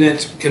 you've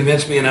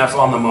convinced me enough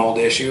on the mold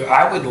issue.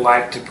 I would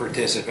like to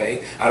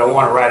participate. I don't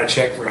want to write a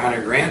check for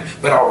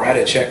 $100,000, but I'll write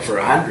a check for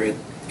 $100,000,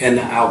 and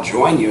I'll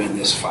join you in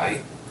this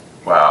fight.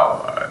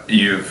 Wow,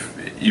 you've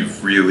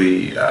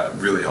really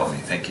really helped me.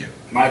 Thank you.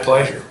 My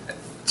pleasure.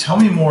 Tell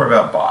me more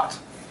about Bought.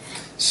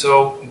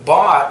 So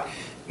Bought,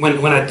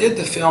 when I did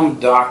the film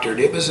Doctored,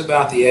 it was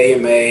about the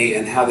AMA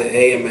and how the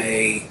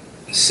AMA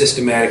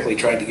systematically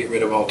tried to get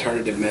rid of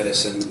alternative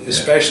medicine,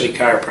 especially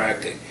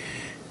chiropractic.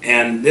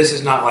 And this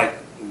is not like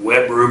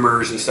web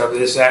rumors and stuff.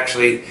 This is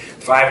actually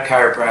 5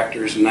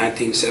 chiropractors in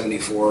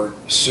 1974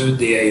 sued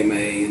the AMA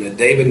in a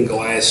David and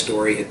Goliath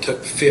story. It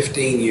took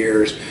 15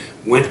 years,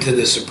 went to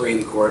the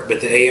Supreme Court,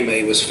 but the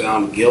AMA was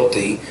found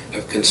guilty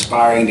of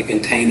conspiring to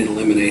contain and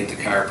eliminate the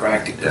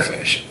chiropractic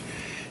profession.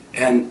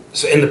 And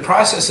so in the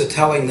process of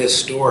telling this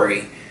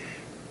story,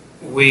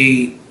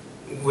 we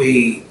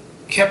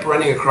kept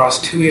running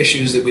across 2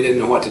 issues that we didn't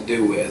know what to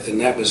do with, and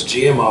that was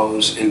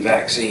GMOs and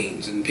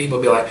vaccines. And people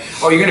would be like,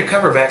 oh, you're going to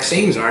cover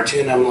vaccines, aren't you?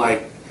 And I'm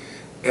like,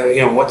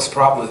 what's the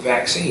problem with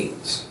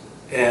vaccines?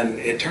 And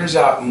it turns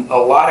out a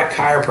lot of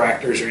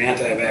chiropractors are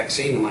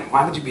anti-vaccine. I'm like,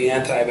 why would you be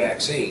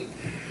anti-vaccine?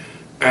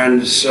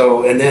 And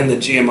then the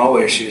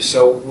GMO issue.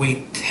 So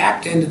we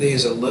tapped into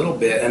these a little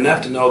bit,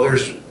 enough to know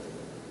there's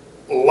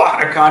a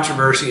lot of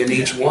controversy in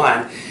each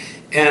one.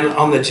 And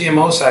on the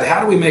GMO side,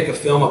 how do we make a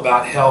film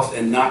about health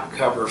and not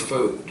cover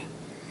food?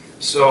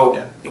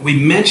 So we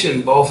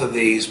mentioned both of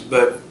these,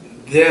 but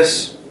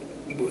this,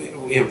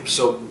 we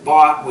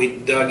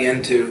dug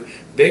into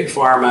big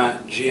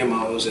pharma,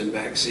 GMOs, and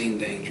vaccine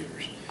dangers.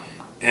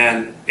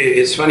 And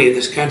it's funny, in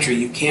this country,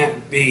 you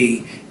can't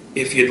be,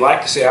 if you'd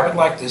like to say, I would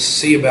like to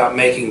see about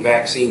making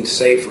vaccines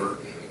safer,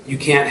 you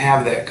can't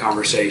have that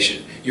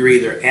conversation. You're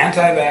either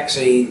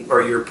anti-vaccine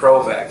or you're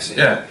pro-vaccine.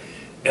 Yeah.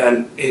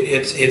 And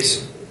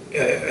it's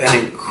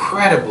an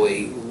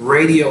incredibly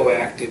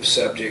radioactive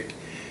subject.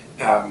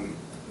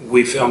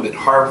 We filmed at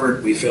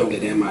Harvard, we filmed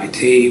at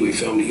MIT, we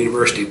filmed at the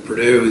University of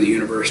Purdue, the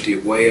University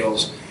of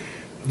Wales.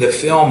 The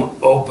film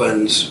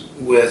opens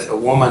with a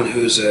woman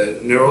who's a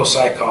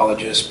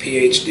neuropsychologist,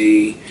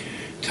 PhD,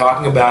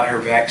 talking about her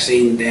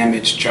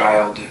vaccine-damaged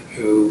child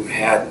who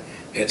had,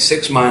 at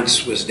 6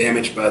 months, was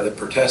damaged by the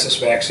pertussis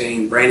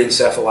vaccine, brain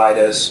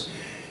encephalitis,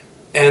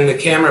 and the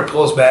camera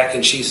pulls back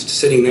and she's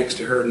sitting next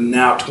to her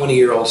now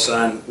 20-year-old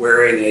son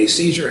wearing a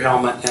seizure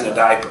helmet and a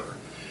diaper.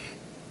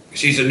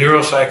 She's a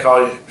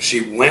neuropsychologist.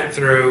 She went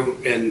through,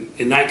 in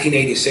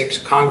 1986,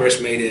 Congress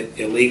made it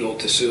illegal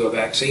to sue a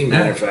vaccine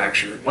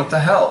manufacturer. What the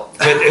hell?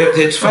 But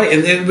it's funny,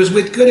 and it was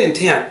with good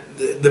intent.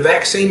 The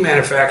vaccine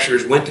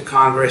manufacturers went to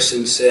Congress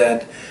and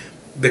said,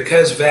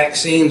 because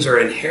vaccines are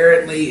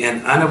inherently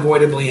and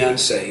unavoidably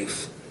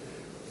unsafe,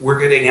 we're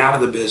getting out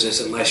of the business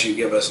unless you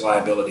give us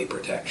liability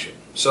protection.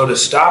 So to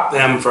stop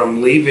them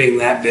from leaving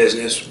that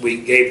business,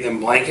 we gave them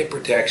blanket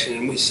protection,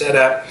 and we set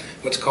up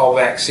what's called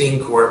Vaccine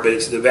Court, but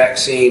it's the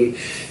vaccine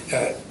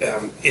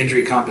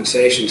injury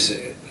compensation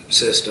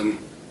system.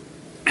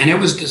 And it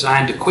was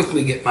designed to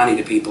quickly get money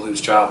to people whose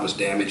child was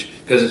damaged,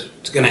 because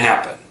it's going to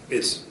happen.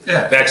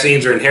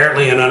 Vaccines are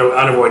inherently and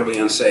unavoidably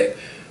unsafe.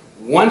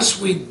 Once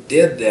we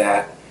did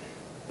that,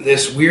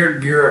 this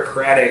weird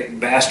bureaucratic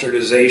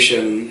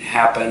bastardization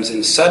happens,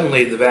 and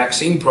suddenly the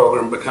vaccine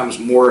program becomes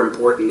more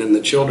important than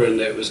the children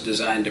that it was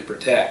designed to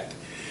protect.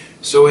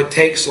 So it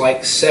takes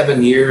like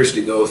 7 years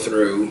to go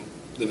through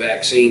the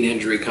vaccine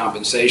injury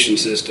compensation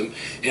system,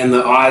 and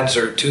the odds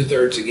are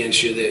 2/3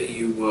 against you that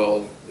you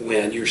will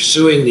win. You're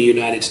suing the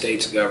United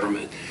States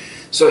government.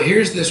 So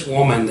here's this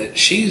woman that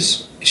she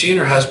and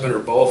her husband are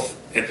both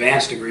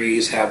advanced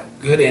degrees, have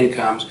good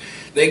incomes.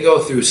 They go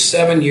through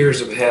 7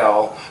 years of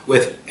hell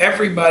with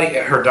everybody,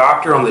 her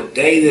doctor on the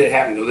day that it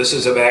happened. This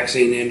is a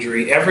vaccine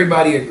injury.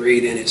 Everybody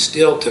agreed, and it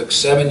still took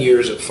 7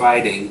 years of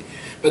fighting.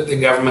 But the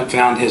government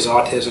found his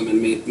autism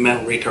and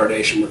mental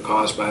retardation were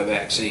caused by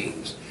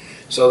vaccines.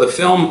 So the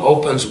film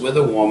opens with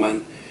a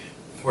woman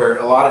where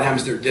a lot of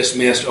times they're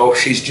dismissed. Oh,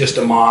 she's just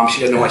a mom.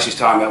 She doesn't know what she's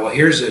talking about. Well,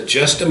 here's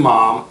just a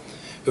mom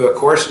who, of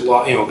course,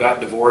 got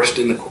divorced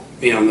in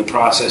the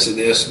process of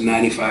this.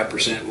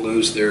 95%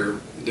 lose their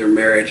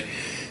marriage.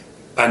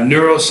 A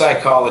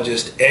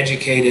neuropsychologist,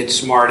 educated,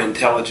 smart,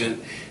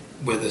 intelligent,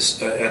 with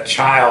a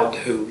child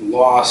who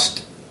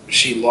lost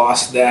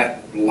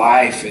that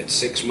life at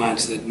 6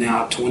 months, that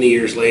now 20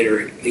 years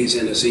later he's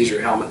in a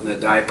seizure helmet and a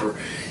diaper.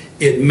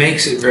 It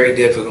makes it very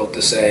difficult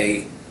to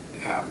say,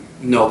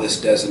 no, this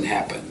doesn't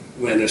happen.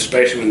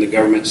 Especially when the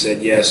government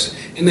said yes,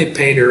 and they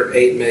paid her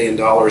 $8 million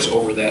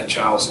over that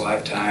child's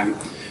lifetime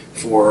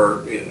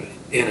for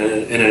in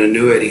an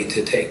annuity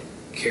to take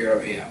care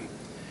of him.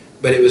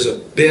 But it was a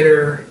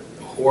bitter,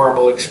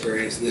 horrible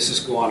experience, and this is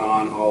going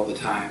on all the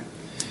time.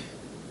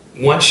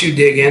 Once you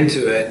dig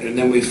into it, and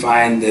then we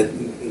find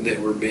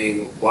that we're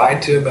being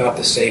lied to about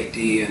the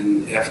safety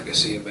and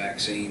efficacy of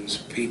vaccines.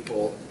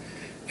 People,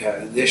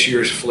 this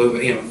year's flu,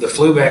 the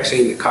flu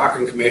vaccine, the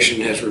Cochrane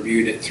Commission has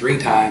reviewed it 3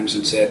 times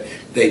and said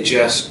they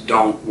just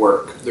don't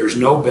work. There's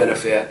no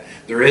benefit.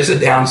 There is a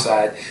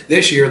downside.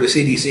 This year, the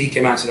CDC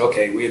came out and said,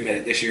 okay, we admit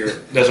it, this year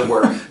it doesn't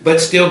work, but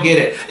still get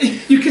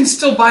it. You can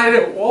still buy it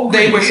at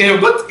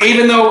Walgreens.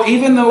 Even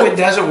though it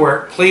doesn't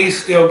work,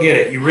 please still get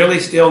it. You really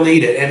still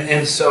need it.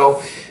 And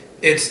so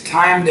it's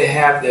time to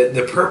have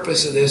the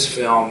purpose of this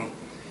film.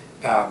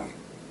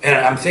 And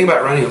I'm thinking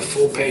about running a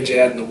full-page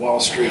ad in the Wall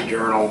Street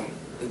Journal.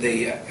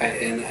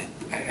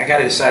 I got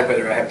to decide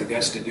whether I have the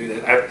guts to do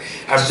that.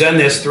 I've done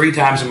this 3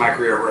 times in my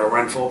career where I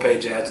run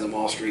full-page ads in the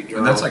Wall Street Journal.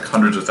 And that's like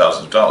hundreds of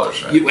thousands of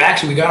dollars, right? We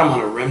got them on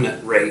a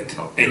remnant rate,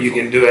 and you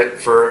can do it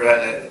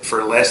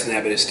for less than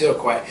that, but it's still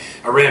quite.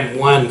 I ran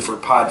one for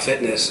Pod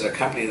Fitness, a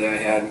company that I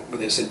had,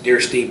 that said, "Dear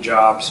Steve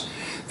Jobs,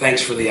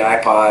 thanks for the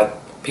iPod.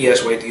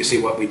 P.S. Wait till you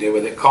see what we did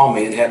with it. Call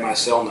me," and had my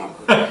cell number.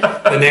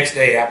 The next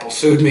day, Apple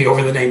sued me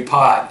over the name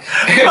Pod.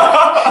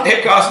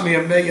 It cost me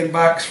 $1 million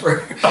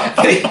for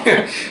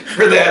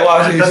that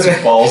lawsuit. That's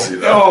ballsy,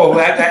 though.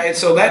 Oh,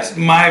 so that's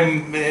my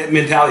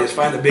mentality: is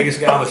find the biggest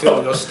guy on the field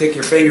and go stick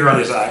your finger on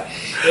his eye.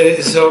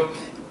 So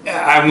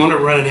I'm going to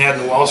run an ad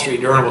in the Wall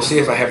Street Journal. We'll see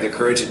if I have the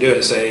courage to do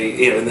it.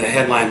 Say, and the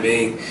headline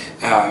being,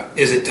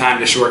 "Is it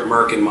time to short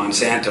Merck and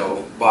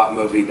Monsanto?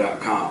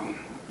 Botmovie.com,"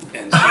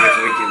 and see if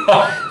we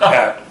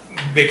can.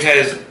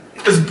 Because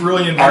it's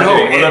brilliant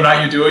marketing. Whether or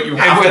not you do it, you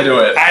have to do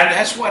it.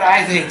 That's what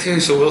I think too.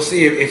 So we'll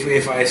see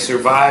if I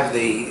survive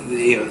the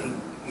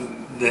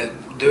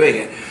doing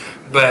it.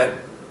 But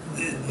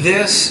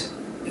this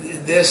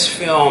this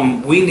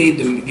film, we need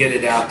to get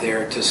it out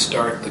there to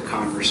start the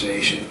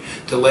conversation,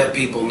 to let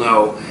people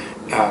know,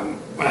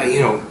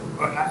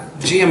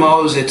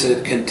 GMOs, it's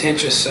a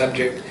contentious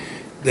subject.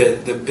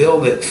 The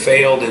bill that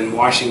failed in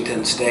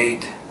Washington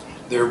State,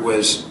 there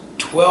was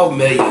 $12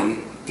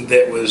 million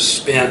that was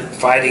spent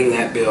fighting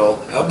that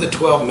bill. Of the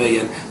 $12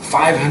 million,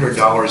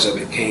 $500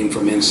 of it came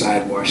from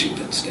inside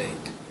Washington State.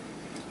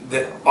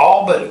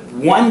 All but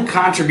one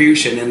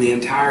contribution in the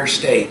entire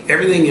state,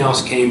 everything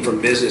else came from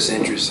business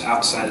interests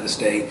outside of the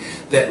state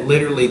that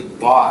literally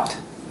bought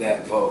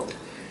that vote.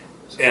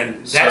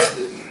 And that's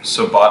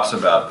so BOT's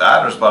about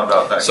that, or is BOT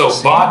about vaccines?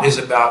 So BOT is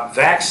about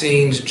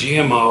vaccines,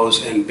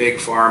 GMOs, and big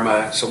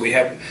pharma. So we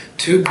have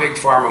two big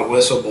pharma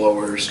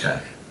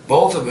whistleblowers,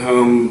 both of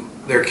whom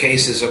their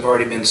cases have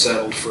already been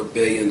settled for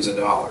billions of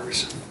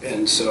dollars.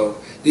 And so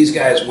these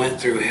guys went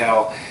through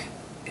hell.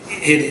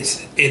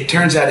 It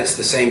turns out it's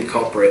the same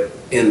culprit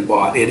in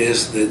BOT. It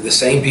is the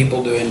same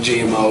people doing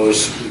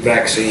GMOs,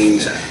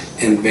 vaccines,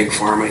 and big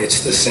pharma.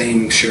 It's the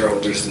same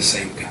shareholders, the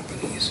same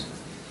companies.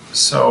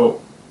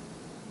 So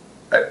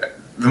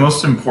the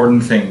most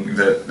important thing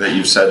that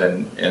you've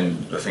said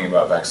in the thing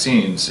about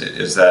vaccines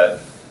is that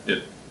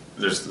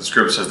there's the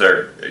script says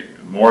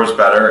more is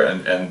better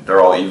and they're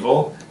all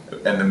evil,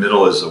 and the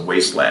middle is a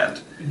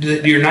wasteland.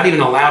 You're not even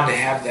allowed to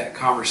have that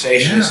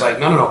conversation. It's like,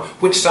 no,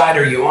 which side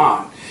are you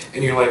on?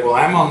 And you're like, well,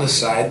 I'm on the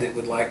side that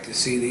would like to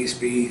see these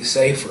be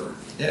safer.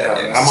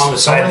 I'm on the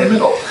side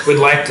that would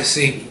like to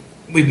see.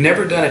 We've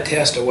never done a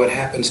test of what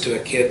happens to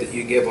a kid that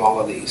you give all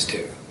of these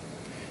to.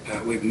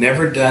 We've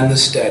never done the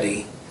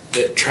study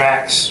that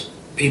tracks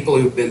people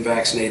who've been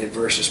vaccinated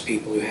versus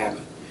people who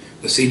haven't.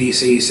 The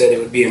CDC said it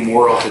would be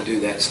immoral to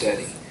do that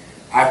study.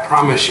 I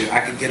promise you,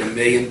 I could get 1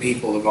 million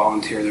people to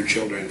volunteer their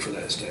children for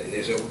that study.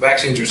 They said, well,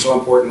 vaccines are so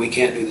important, we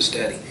can't do the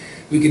study.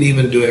 We could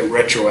even do it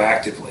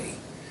retroactively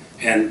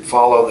and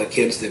follow the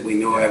kids that we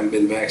know haven't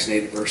been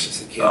vaccinated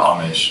versus the kids.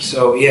 Amish.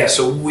 So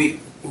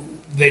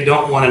they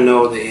don't want to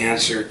know the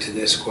answer to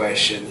this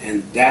question,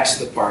 and that's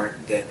the part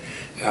that,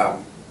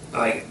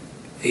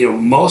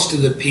 most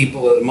of the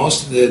people,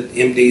 most of the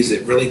MDs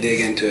that really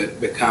dig into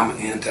it become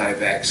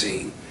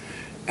anti-vaccine.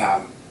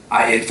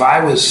 If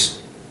I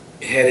was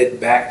headed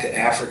back to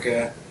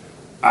Africa,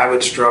 I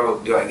would struggle.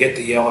 Do I get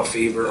the yellow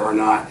fever or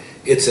not?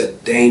 It's a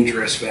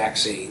dangerous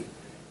vaccine.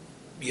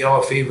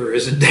 Yellow fever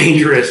is a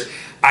dangerous.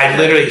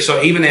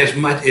 So even as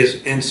much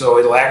as, and so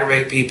it'll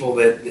aggravate people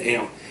that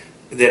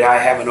that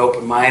I have an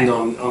open mind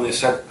on this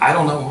stuff. I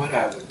don't know what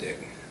I would do.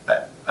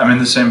 I'm in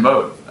the same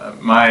boat.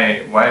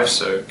 My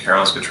wife's a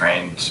Karolinska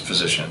trained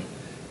physician,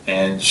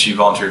 and she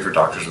volunteered for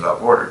Doctors Without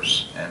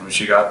Borders. And when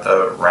she got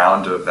the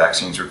round of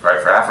vaccines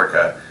required for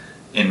Africa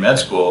in med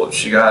school,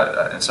 she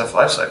got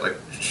encephalitis.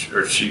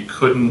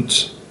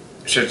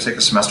 She had to take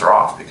a semester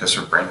off because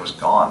her brain was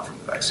gone from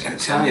the vaccine.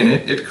 And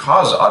it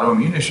caused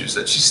autoimmune issues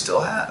that she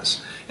still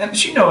has. And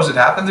she knows it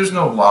happened. There's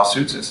no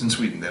lawsuits. It's in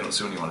Sweden. They don't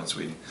sue anyone in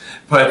Sweden.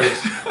 But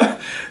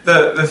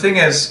the thing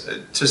is,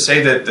 to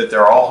say that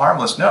they're all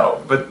harmless,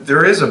 no. But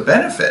there is a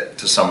benefit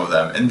to some of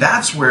them. And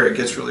that's where it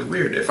gets really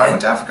weird. If I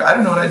went to Africa, I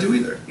don't know what I'd do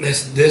either.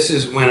 This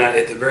is when,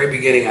 at the very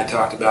beginning, I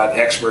talked about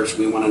experts.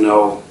 We want to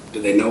know,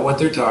 do they know what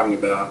they're talking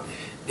about?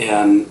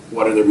 And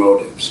what are their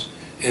motives?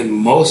 And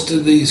most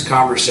of these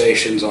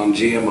conversations on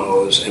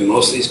GMOs and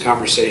most of these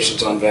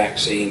conversations on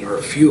vaccine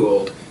are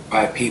fueled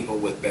by people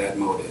with bad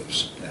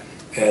motives.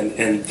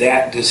 And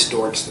that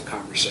distorts the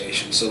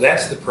conversation. So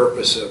that's the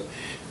purpose of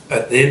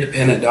an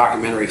independent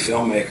documentary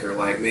filmmaker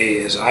like me,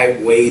 is I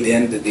wade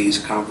into these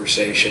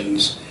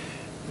conversations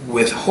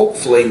with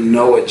hopefully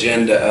no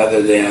agenda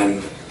other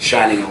than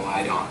shining a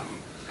light on them.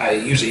 I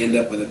usually end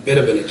up with a bit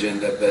of an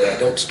agenda, but I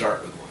don't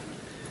start with one.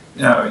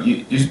 Now,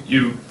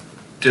 you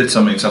did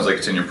something, it sounds like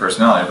it's in your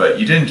personality, but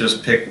you didn't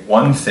just pick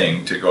one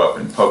thing to go up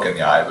and poke in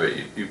the eye, but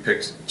you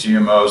picked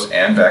GMOs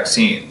and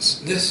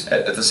vaccines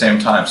at the same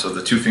time. So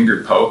the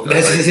two-fingered poke.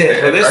 This is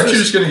it. Well, aren't you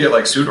just going to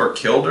get sued or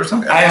killed or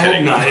something? I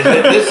hope not.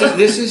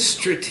 This is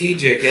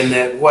strategic in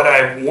that what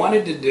I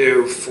wanted to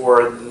do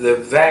for the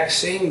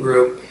vaccine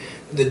group,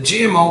 the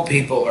GMO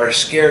people are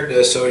scared to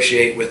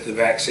associate with the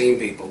vaccine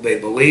people. They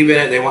believe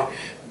in it.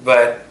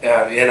 But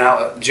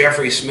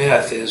Jeffrey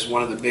Smith is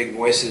one of the big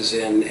voices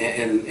in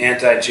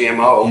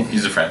anti-GMO.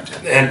 He's a friend.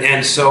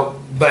 And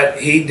so, but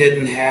he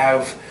didn't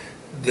have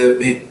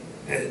I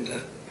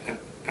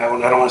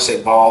don't want to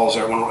say balls,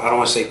 or I don't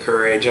want to say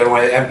courage.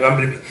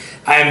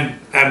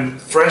 I'm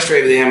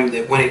frustrated with him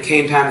that when it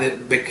came time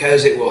that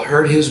because it will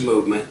hurt his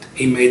movement,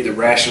 he made the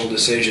rational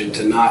decision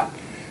to not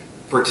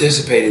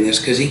participate in this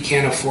because he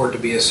can't afford to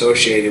be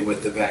associated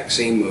with the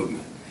vaccine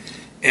movement.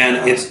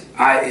 And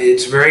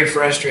it's very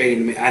frustrating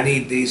to me. I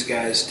need these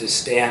guys to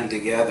stand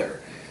together.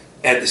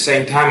 At the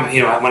same time,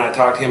 when I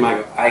talk to him,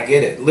 I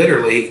get it.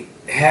 Literally,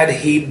 had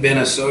he been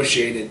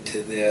associated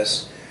to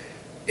this,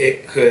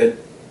 it could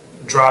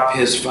drop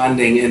his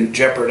funding and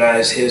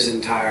jeopardize his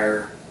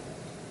entire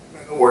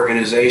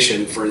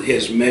organization for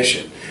his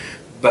mission.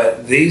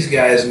 But these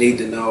guys need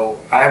to know,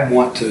 I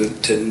want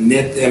to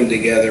knit them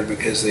together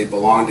because they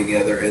belong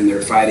together and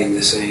they're fighting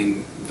the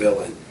same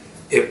villain.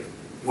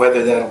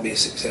 whether that'll be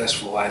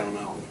successful, I don't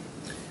know.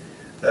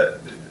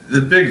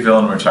 The big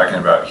villain we're talking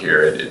about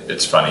here,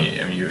 it's funny.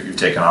 I mean, you've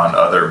taken on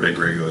other big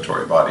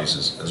regulatory bodies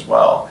as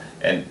well.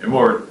 And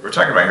what we're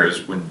talking about here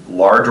is when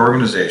large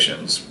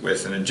organizations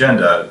with an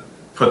agenda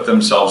put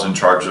themselves in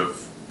charge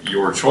of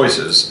your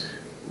choices,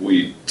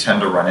 we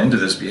tend to run into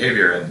this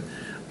behavior. And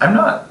I'm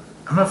not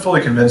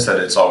fully convinced that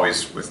it's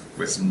always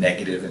with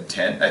negative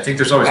intent. I think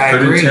there's always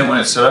good intent when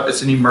it's set up.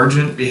 It's an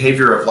emergent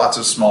behavior of lots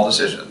of small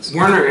decisions.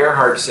 Werner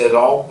Erhard said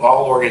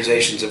all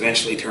organizations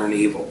eventually turn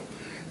evil.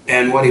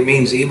 And what he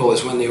means evil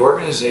is when the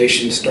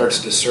organization starts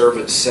to serve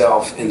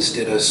itself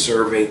instead of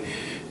serving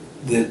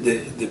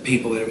the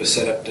people that it was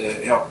set up to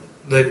help.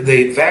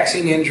 The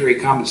vaccine injury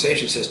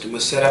compensation system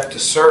was set up to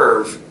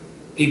serve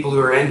people who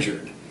are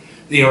injured.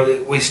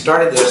 We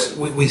started this,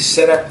 we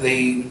set up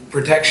the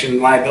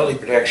liability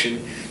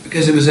protection,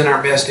 because it was in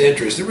our best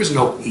interest. There was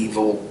no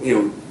evil,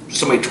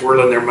 somebody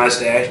twirling their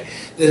mustache.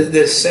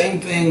 The same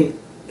thing,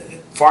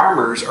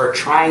 farmers are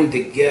trying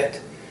to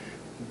get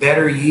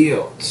better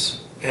yields.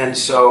 And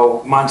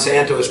so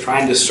Monsanto is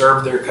trying to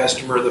serve their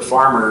customer, the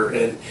farmer.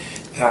 And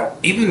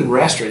even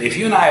restaurant, if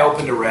you and I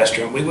opened a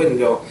restaurant, we wouldn't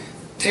go,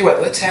 tell you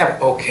what, let's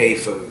have okay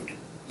food.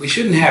 We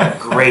shouldn't have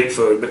great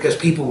food because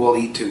people will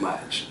eat too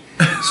much.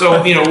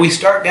 So, we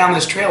start down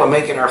this trail of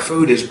making our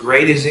food as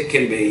great as it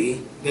can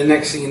be. The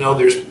next thing you know,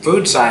 there's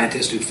food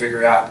scientists who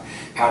figure out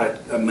how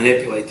to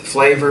manipulate the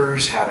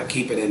flavors, how to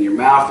keep it in your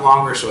mouth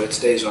longer so it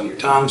stays on your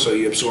tongue, so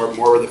you absorb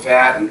more of the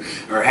fat and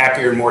are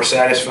happier and more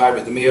satisfied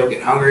with the meal,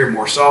 get hungrier,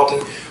 more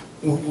salted.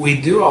 We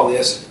do all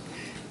this.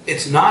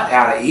 It's not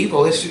out of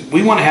evil.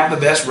 We want to have the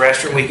best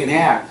restaurant we can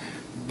have,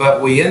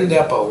 but we end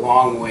up a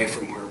long way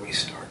from where we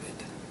started.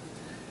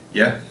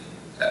 Yeah.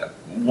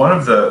 One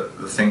of the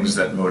things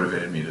that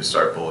motivated me to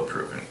start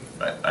Bulletproof,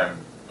 and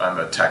I'm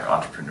a tech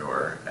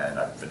entrepreneur, and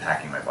I've been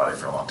hacking my body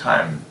for a long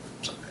time,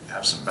 so I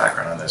have some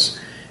background on this.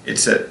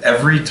 It's that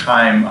every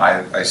time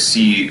I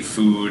see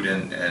food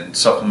and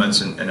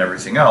supplements and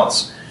everything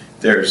else,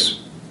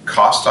 there's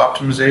cost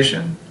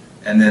optimization,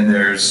 and then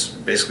there's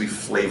basically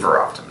flavor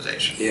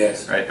optimization.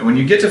 Yes. Right. And when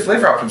you get to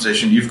flavor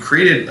optimization, you've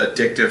created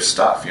addictive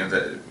stuff.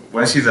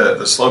 When I see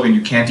the slogan,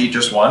 "You can't eat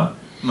just one,"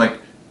 I'm like,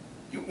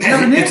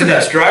 it's an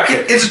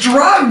instruction. It's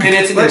drug. And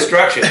it's an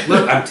instruction.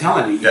 Look, I'm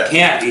telling you, you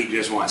can't eat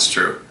just one. It's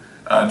true.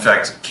 In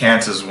fact,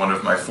 can't is one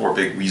of my 4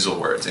 big weasel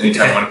words.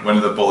 Anytime one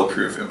of the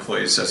Bulletproof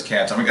employees says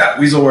can't, I'm like,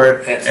 weasel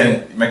word.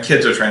 My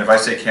kids are trained. If I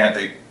say can't,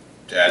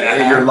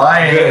 Daddy, you're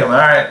lying. I'm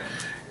like, all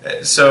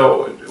right.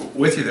 So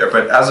with you there,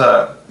 but as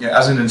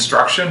an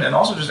instruction, and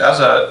also just as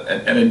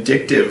an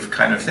addictive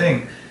kind of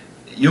thing,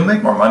 you'll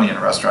make more money in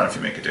a restaurant if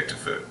you make addictive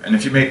food. And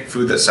if you make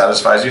food that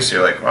satisfies you, so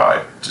you're like, wow,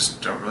 I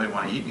just don't really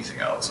want to eat anything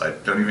else. I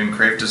don't even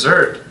crave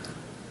dessert.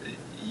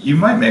 You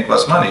might make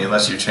less money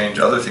unless you change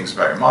other things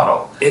about your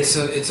model. It's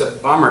a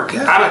bummer.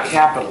 Yeah. I'm a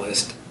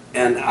capitalist,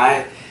 and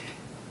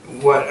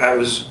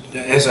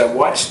as I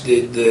watched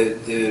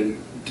the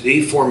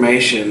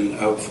deformation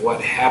of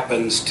what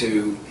happens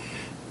to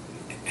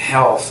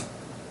health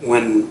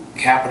when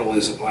capital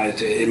is applied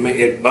to it,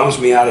 it bums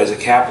me out as a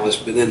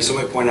capitalist. But then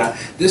somebody pointed out,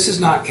 this is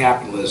not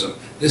capitalism.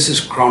 This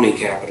is crony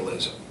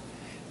capitalism.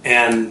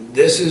 And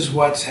this is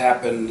what's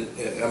happened.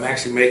 I'm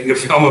actually making a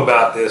film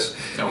about this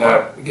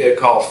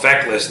called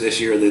Feckless this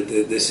year that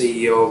the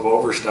CEO of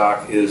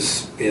Overstock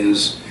is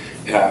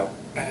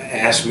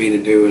asked me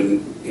to do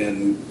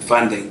in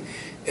funding.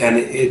 And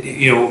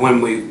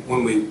when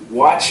we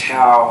watch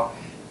how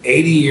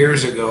 80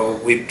 years ago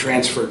we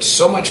transferred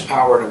so much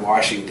power to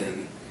Washington,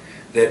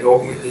 that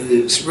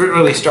it's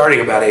really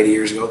starting about 80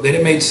 years ago, that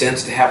it made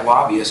sense to have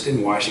lobbyists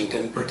in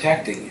Washington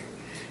protecting you.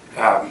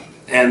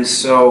 And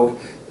so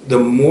the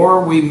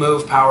more we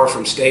move power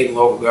from state and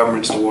local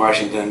governments to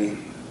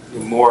Washington, the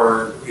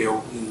more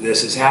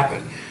this has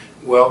happened.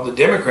 Well, the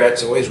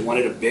Democrats always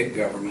wanted a big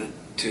government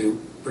to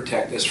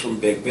protect us from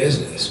big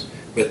business,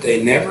 but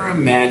they never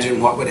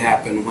imagined what would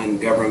happen when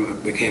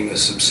government became a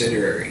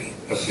subsidiary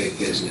of big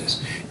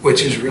business,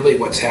 which is really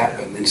what's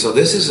happened. And so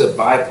this is a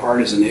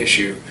bipartisan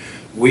issue.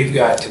 We've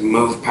got to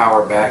move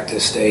power back to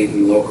state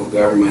and local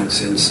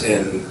governments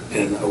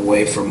and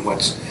away from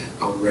what's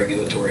called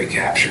regulatory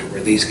capture,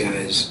 where these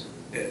guys,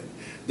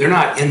 they're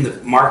not in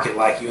the market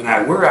like you and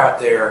I. We're out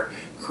there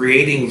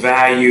creating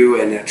value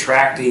and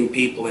attracting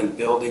people and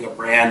building a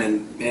brand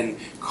and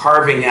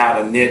carving out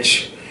a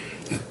niche.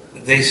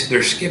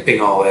 They're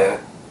skipping all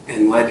that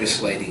and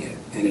legislating it.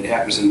 And it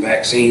happens in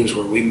vaccines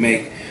where we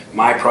make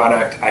my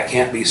product, I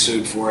can't be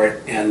sued for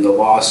it, and the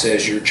law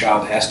says your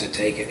child has to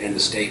take it and the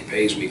state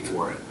pays me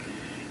for it.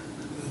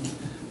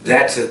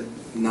 That's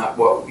not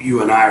what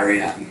you and I are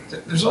in.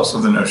 There's also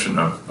the notion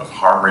of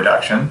harm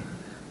reduction.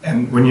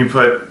 And when you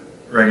put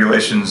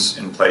regulations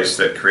in place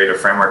that create a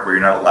framework where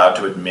you're not allowed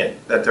to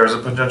admit that there's a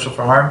potential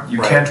for harm,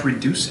 you can't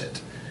reduce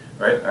it,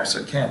 right? I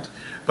said can't.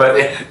 But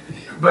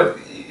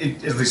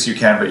at least you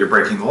can, but you're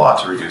breaking the law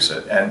to reduce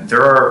it. And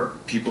there are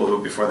people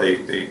who, before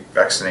they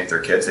vaccinate their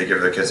kids, they give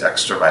their kids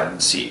extra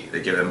vitamin C.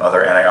 They give them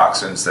other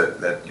antioxidants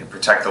that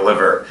protect the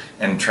liver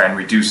and try and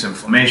reduce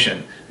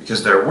inflammation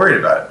because they're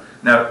worried about it.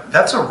 Now,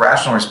 that's a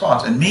rational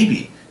response, and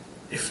maybe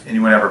if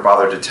anyone ever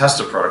bothered to test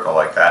a protocol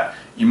like that,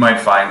 you might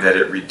find that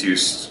it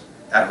reduced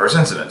adverse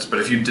incidents. But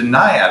if you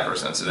deny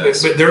adverse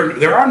incidents... But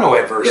there are no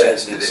adverse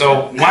incidents,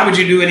 so why would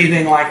you do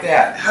anything like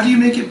that? How do you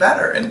make it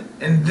better?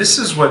 And this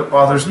is what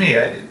bothers me.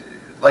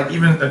 Like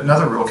even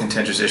another real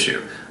contentious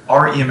issue.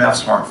 Are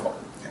EMFs harmful?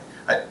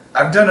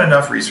 I've done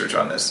enough research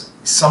on this.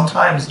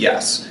 Sometimes,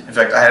 yes. In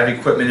fact, I have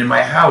equipment in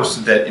my house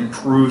that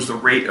improves the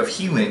rate of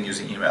healing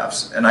using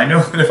EMFs. And I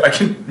know that if I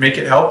can make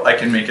it help, I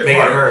can make it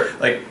hurt.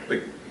 Like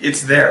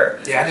it's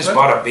there. Yeah, I just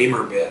bought a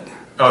Beamer bed.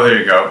 Oh, there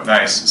you go.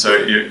 Nice. So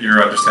you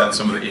understand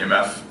some of the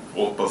EMF,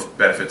 both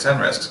benefits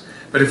and risks.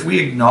 But if we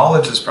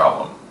acknowledge this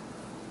problem,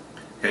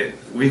 okay,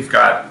 we've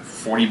got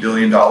 $40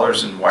 billion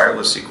in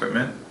wireless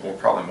equipment, or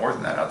probably more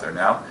than that out there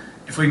now.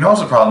 If we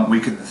acknowledge the problem,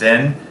 we could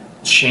then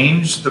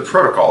change the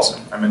protocols.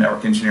 I'm a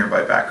network engineer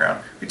by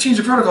background. We change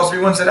the protocols to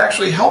be ones that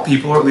actually help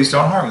people or at least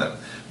don't harm them.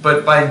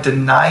 But by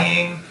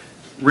denying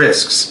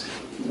risks,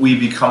 we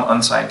become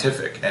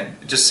unscientific. And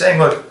just saying,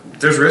 look,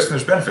 there's risks and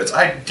there's benefits.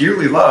 I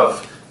dearly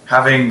love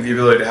having the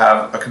ability to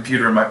have a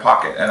computer in my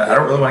pocket, and I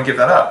don't really want to give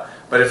that up.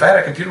 But if I had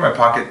a computer in my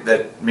pocket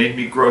that made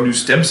me grow new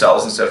stem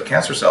cells instead of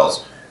cancer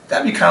cells,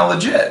 that'd be kind of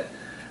legit.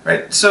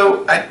 Right,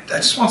 so I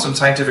just want some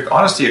scientific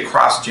honesty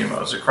across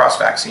GMOs, across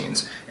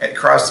vaccines,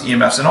 across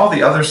EMFs, and all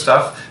the other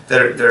stuff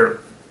that are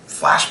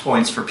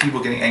flashpoints for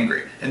people getting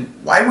angry. And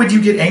why would you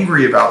get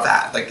angry about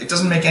that? Like, it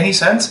doesn't make any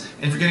sense.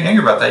 And if you're getting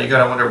angry about that, you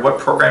got to wonder, what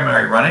programming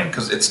are you running?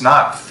 Because it's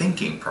not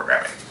thinking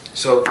programming.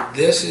 So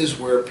this is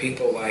where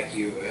people like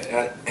you,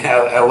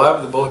 I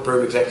love the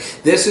bulletproof example.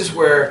 This is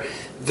where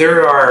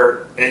there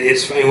are,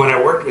 it's funny, when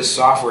I worked with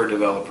software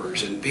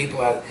developers and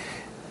people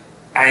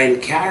I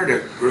encountered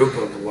a group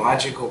of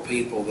logical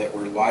people that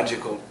were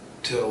logical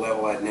to a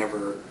level I'd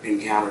never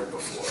encountered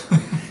before.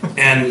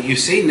 And you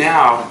see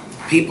now,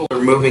 people are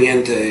moving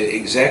into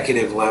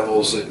executive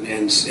levels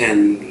and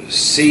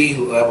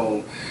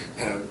C-level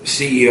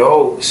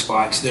CEO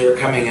spots that are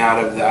coming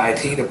out of the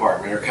IT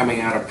department or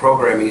coming out of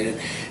programming.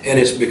 And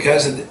it's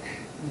because of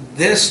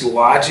this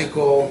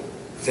logical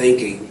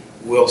thinking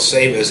will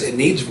save us. It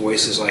needs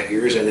voices like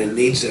yours, and it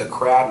needs a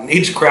crowd, it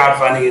needs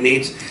crowdfunding, it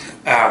needs,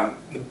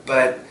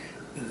 but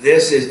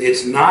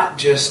it's not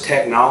just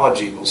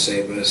technology will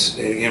save us.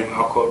 And again,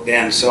 I'll quote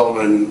Dan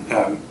Sullivan,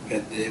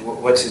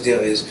 what's his deal,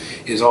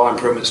 is all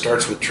improvement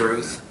starts with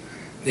truth.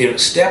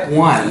 Step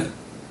one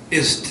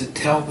is to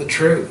tell the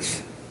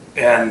truth.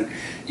 And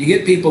you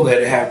get people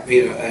that have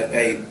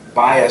a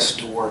bias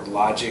toward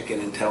logic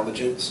and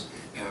intelligence.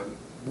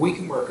 We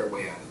can work our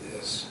way out of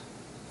this.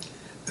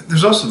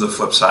 There's also the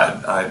flip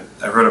side.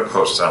 I wrote a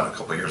post on it a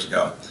couple of years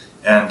ago,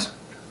 and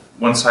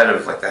one side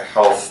of like the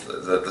health,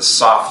 the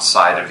soft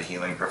side of the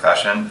healing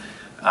profession,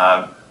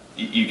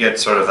 you get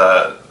sort of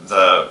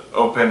the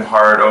open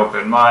heart,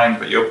 open mind,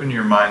 but you open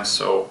your mind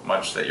so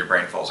much that your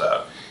brain falls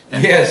out.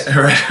 And, yes.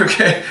 Right.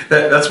 Okay.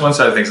 That's one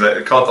side of things.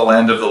 I call it the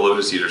land of the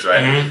lotus eaters,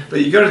 right? Mm-hmm.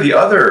 But you go to the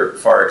other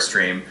far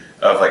extreme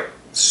of like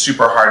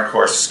super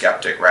hardcore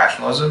skeptic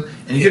rationalism,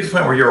 and you get to the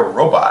point where you're a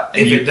robot.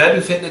 And if it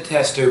doesn't fit in a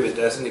test tube, it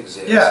doesn't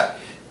exist. Yeah.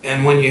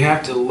 And when you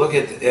have to look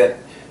at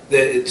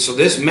so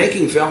this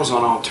making films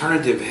on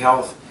alternative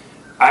health,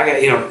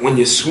 when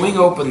you swing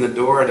open the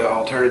door to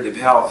alternative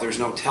health, there's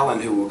no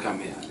telling who will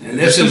come in. And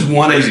this is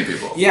one crazy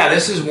people. Yeah,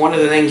 this is one of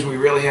the things we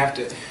really have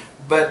to.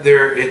 But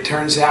it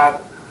turns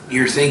out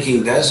your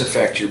thinking does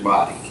affect your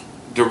body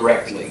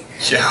directly.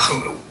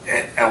 Yeah.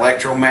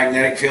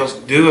 Electromagnetic fields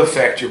do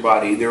affect your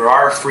body. There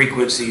are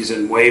frequencies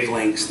and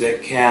wavelengths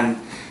that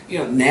can.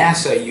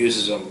 NASA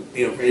uses them.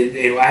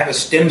 I have a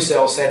stem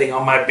cell setting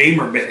on my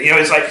Beamer bed.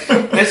 It's like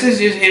this is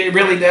just, it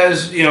really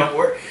does.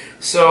 Work.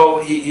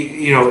 So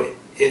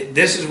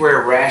this is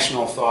where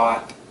rational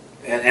thought,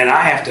 and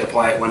I have to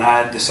apply it when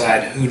I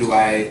decide who do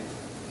I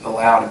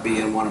allow to be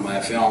in one of my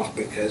films,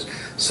 because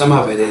some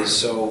of it is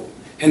so.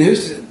 And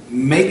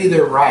maybe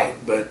they're right,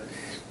 but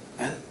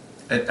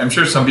I'm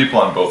sure some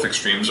people on both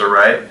extremes are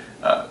right.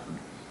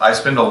 I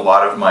spend a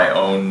lot of my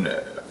own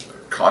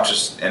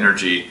conscious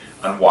energy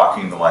on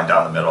walking the line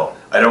down the middle.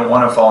 I don't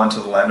want to fall into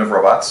the land of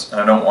robots,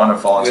 and I don't want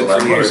to fall into the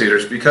land of lotus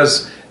eaters,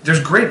 because there's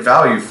great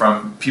value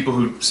from people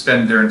who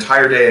spend their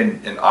entire day in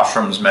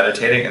ashrams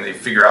meditating, and they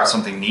figure out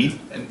something neat,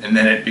 and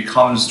then it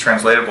becomes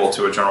translatable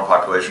to a general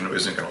population who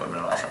isn't going to live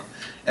in an ashram.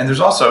 And there's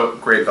also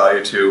great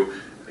value to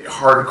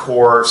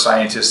hardcore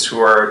scientists who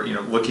are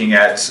looking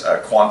at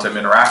quantum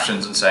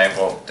interactions and saying,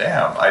 well,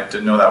 damn, I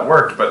didn't know that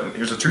worked, but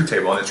here's a truth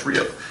table and it's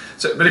real.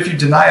 So, but if you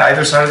deny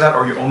either side of that,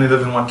 or you only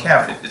live in one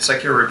camp, it's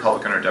like you're a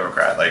Republican or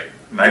Democrat. Like,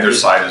 neither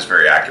side is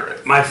very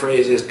accurate. My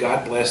phrase is,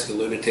 God bless the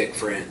lunatic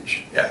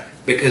fringe. Yeah.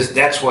 Because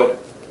that's what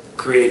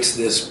creates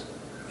this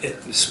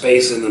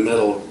space in the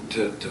middle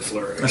to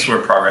flourish. That's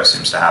where progress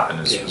seems to happen,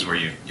 is where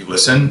you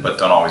listen, but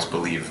don't always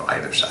believe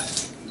either side.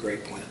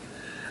 Great point.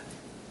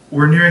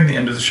 We're nearing the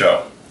end of the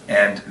show,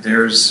 and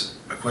there's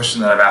a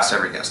question that I've asked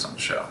every guest on the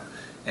show.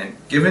 And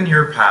given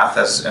your path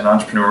as an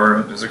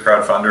entrepreneur, as a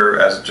crowdfunder,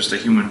 as just a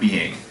human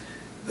being,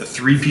 the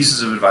 3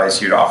 pieces of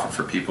advice you'd offer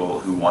for people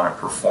who want to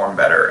perform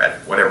better at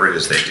whatever it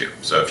is they do.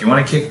 So if you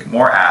want to kick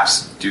more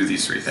ass, do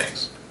these 3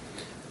 things.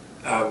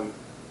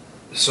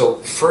 So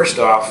first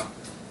off,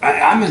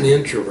 I'm an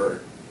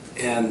introvert,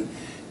 and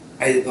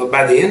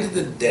by the end of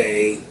the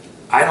day,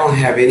 I don't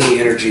have any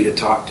energy to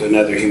talk to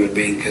another human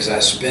being because I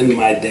spend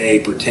my day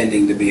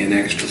pretending to be an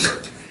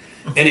extrovert,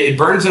 and it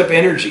burns up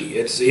energy.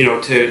 It's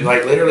to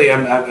like literally,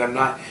 I'm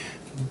not.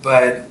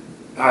 But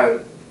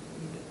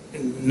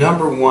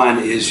number one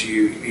is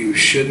you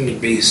shouldn't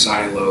be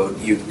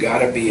siloed. You've got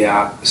to be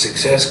out.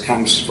 Success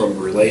comes from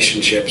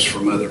relationships,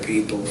 from other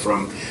people,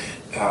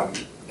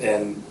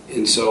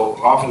 and so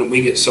often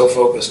we get so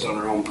focused on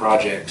our own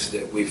projects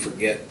that we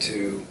forget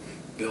to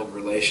build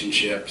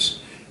relationships.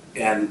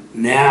 And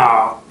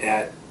now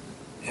at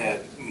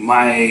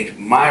my age,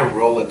 my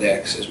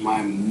Rolodex is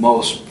my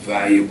most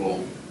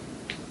valuable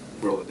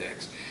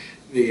Rolodex.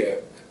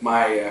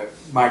 My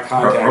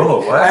contact. Rolo,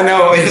 what? I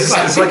know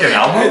it's like an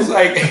album. It's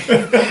like,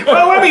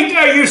 well, let me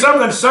tell you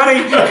something,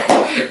 Sonny.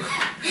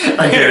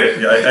 I get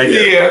it. I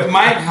get it.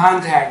 My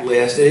contact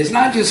list. It's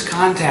not just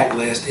contact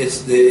list.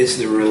 It's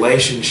the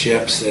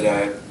relationships that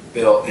I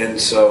built. And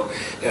so,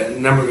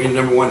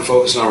 number one,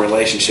 focus on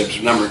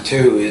relationships. Number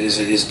two is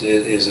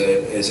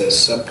a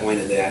sub point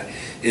of that.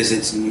 Is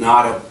it's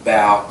not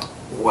about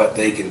what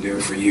they can do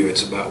for you.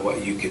 It's about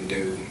what you can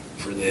do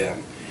for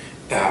them.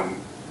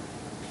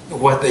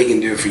 What they can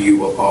do for you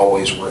will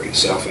always work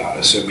itself out,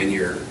 assuming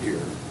you're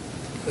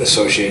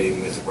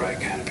associating with the right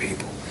kind of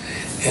people.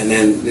 And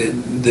then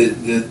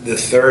the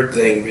third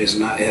thing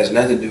has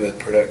nothing to do with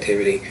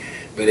productivity,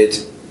 but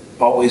it's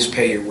always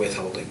pay your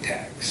withholding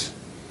tax.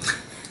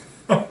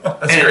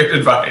 That's great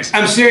advice.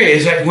 I'm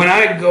serious. Like when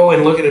I go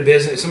and look at a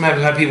business,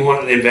 sometimes I have people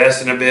want to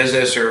invest in a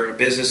business or a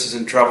business is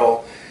in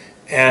trouble,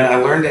 and I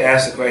learned to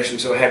ask the question,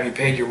 so have you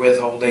paid your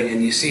withholding?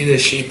 And you see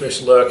this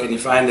sheepish look and you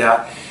find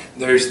out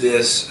there's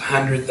this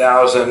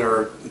 $100,000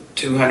 or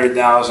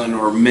 $200,000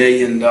 or $1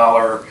 million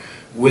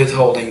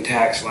withholding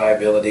tax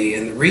liability.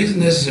 And the reason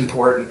this is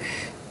important,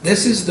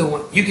 this is the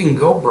one, you can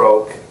go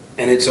broke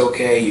and it's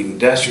okay, you can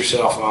dust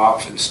yourself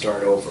off and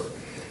start over.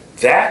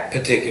 That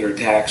particular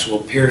tax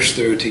will pierce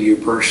through to you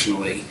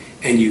personally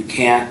and you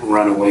can't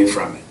run away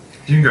from it.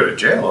 You can go to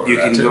jail over it. You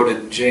can go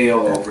to jail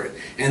over it.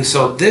 And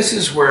so this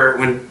is where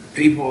when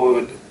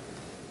people,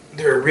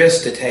 there are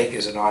risks to take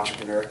as an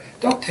entrepreneur.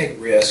 Don't take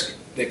risk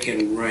that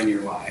can ruin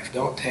your life.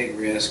 Don't take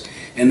risk,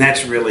 and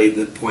that's really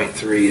the point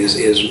 3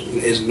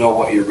 is know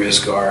what your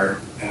risks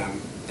are,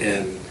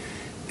 and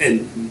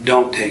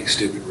don't take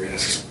stupid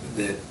risks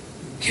that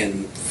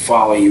can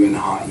follow you and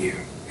haunt you.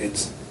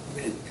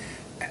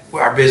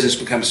 Our business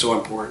becomes so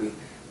important.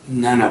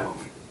 None of them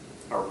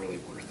are really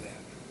worth that.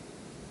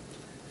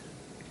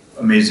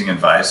 Amazing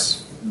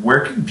advice.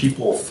 Where can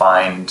people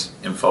find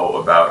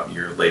info about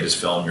your latest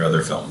film, your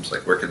other films?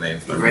 Like, where can they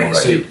learn more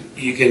about you?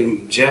 You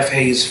can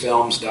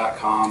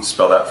jeffhaysfilms.com.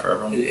 Spell that for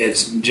everyone.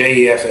 It's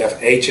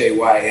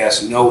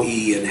JEFFHAYS, no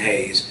E in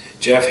Hayes.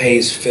 Jeff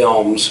Hayes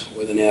Films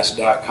with an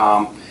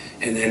S.com,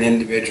 and then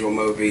individual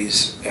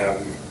movies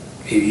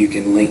you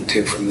can link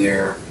to from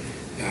there.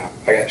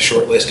 I got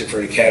shortlisted for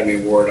an Academy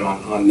Award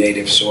on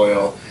native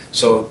soil.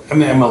 So I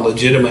mean, I'm a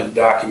legitimate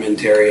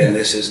documentarian.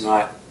 This is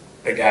not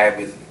a guy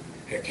with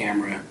a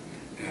camera.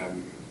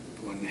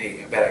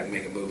 Hey, I bet I can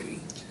make a movie.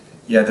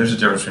 Yeah, there's a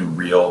difference between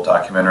real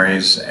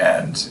documentaries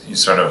and you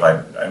sort of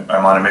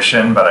I'm on a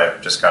mission, but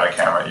I've just got a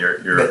camera.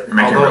 You're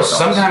making real films.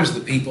 Sometimes the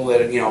people that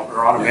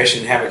are on a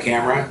mission and have a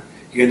camera,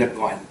 you end up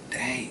going,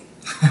 dang,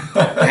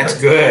 that's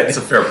good. It's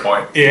a fair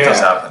point. Yeah. It does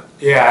happen.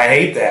 Yeah, I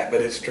hate that,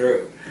 but it's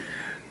true.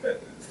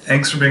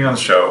 Thanks for being on the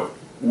show.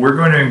 We're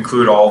going to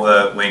include all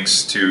the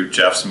links to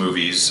Jeff's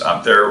movies.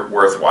 They're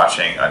worth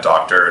watching.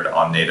 Doctored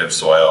on Native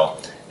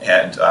Soil,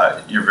 and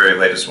your very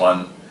latest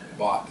one,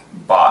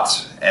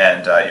 Bot,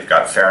 and you've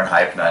got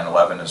Fahrenheit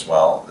 9/11 as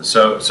well.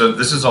 So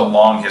this is a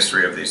long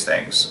history of these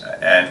things,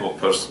 and we'll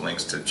post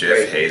links to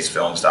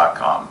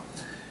jeffhaysfilms.com.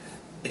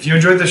 If you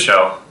enjoyed the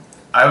show,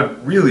 I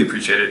would really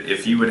appreciate it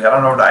if you would head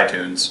on over to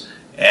iTunes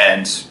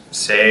and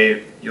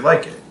say you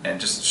like it, and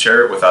just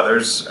share it with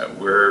others.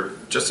 We're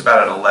just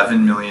about at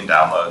 11 million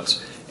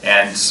downloads,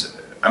 and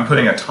I'm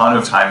putting a ton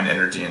of time and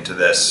energy into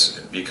this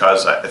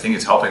because I think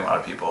it's helping a lot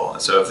of people.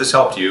 And so if this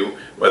helped you,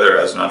 whether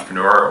as an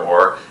entrepreneur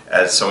or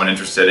as someone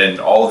interested in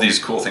all of these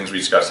cool things we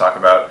just got to talk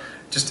about,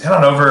 just head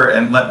on over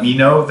and let me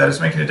know that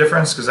it's making a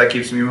difference, because that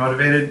keeps me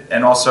motivated.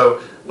 And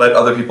also let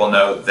other people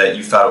know that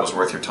you thought it was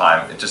worth your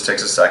time. It just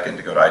takes a second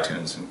to go to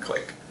iTunes and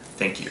click.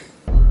 Thank you.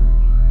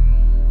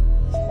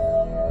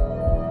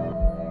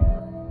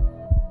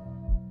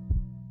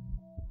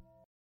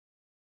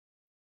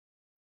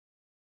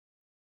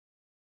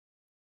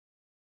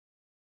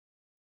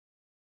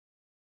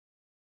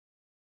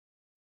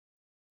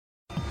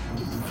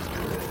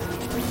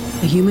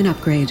 The Human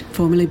Upgrade,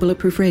 formerly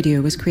Bulletproof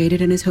Radio, was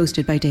created and is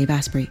hosted by Dave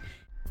Asprey.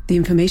 The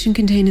information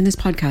contained in this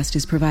podcast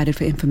is provided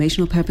for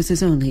informational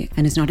purposes only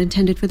and is not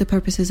intended for the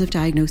purposes of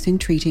diagnosing,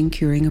 treating,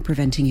 curing, or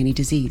preventing any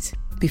disease.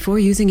 Before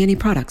using any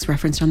products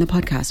referenced on the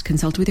podcast,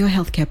 consult with your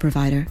healthcare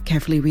provider,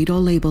 carefully read all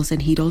labels,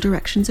 and heed all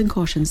directions and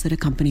cautions that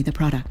accompany the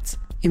products.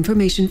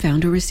 Information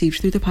found or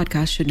received through the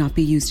podcast should not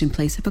be used in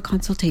place of a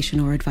consultation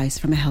or advice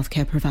from a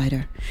healthcare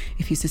provider.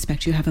 If you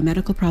suspect you have a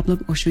medical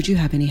problem or should you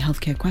have any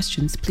healthcare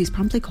questions, please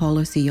promptly call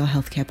or see your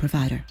healthcare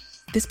provider.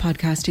 This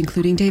podcast,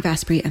 including Dave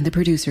Asprey and the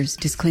producers,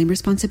 disclaim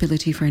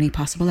responsibility for any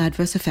possible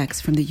adverse effects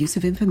from the use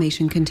of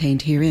information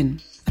contained herein.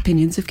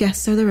 Opinions of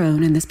guests are their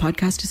own, and this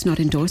podcast does not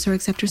endorse or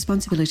accept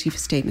responsibility for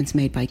statements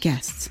made by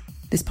guests.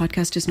 This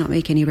podcast does not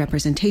make any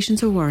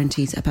representations or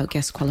warranties about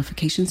guest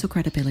qualifications or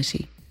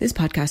credibility. This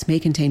podcast may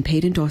contain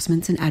paid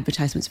endorsements and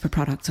advertisements for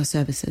products or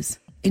services.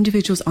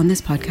 Individuals on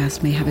this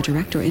podcast may have a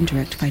direct or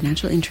indirect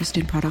financial interest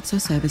in products or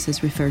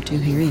services referred to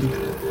herein.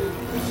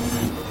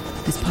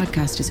 This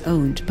podcast is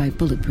owned by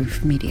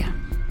Bulletproof Media.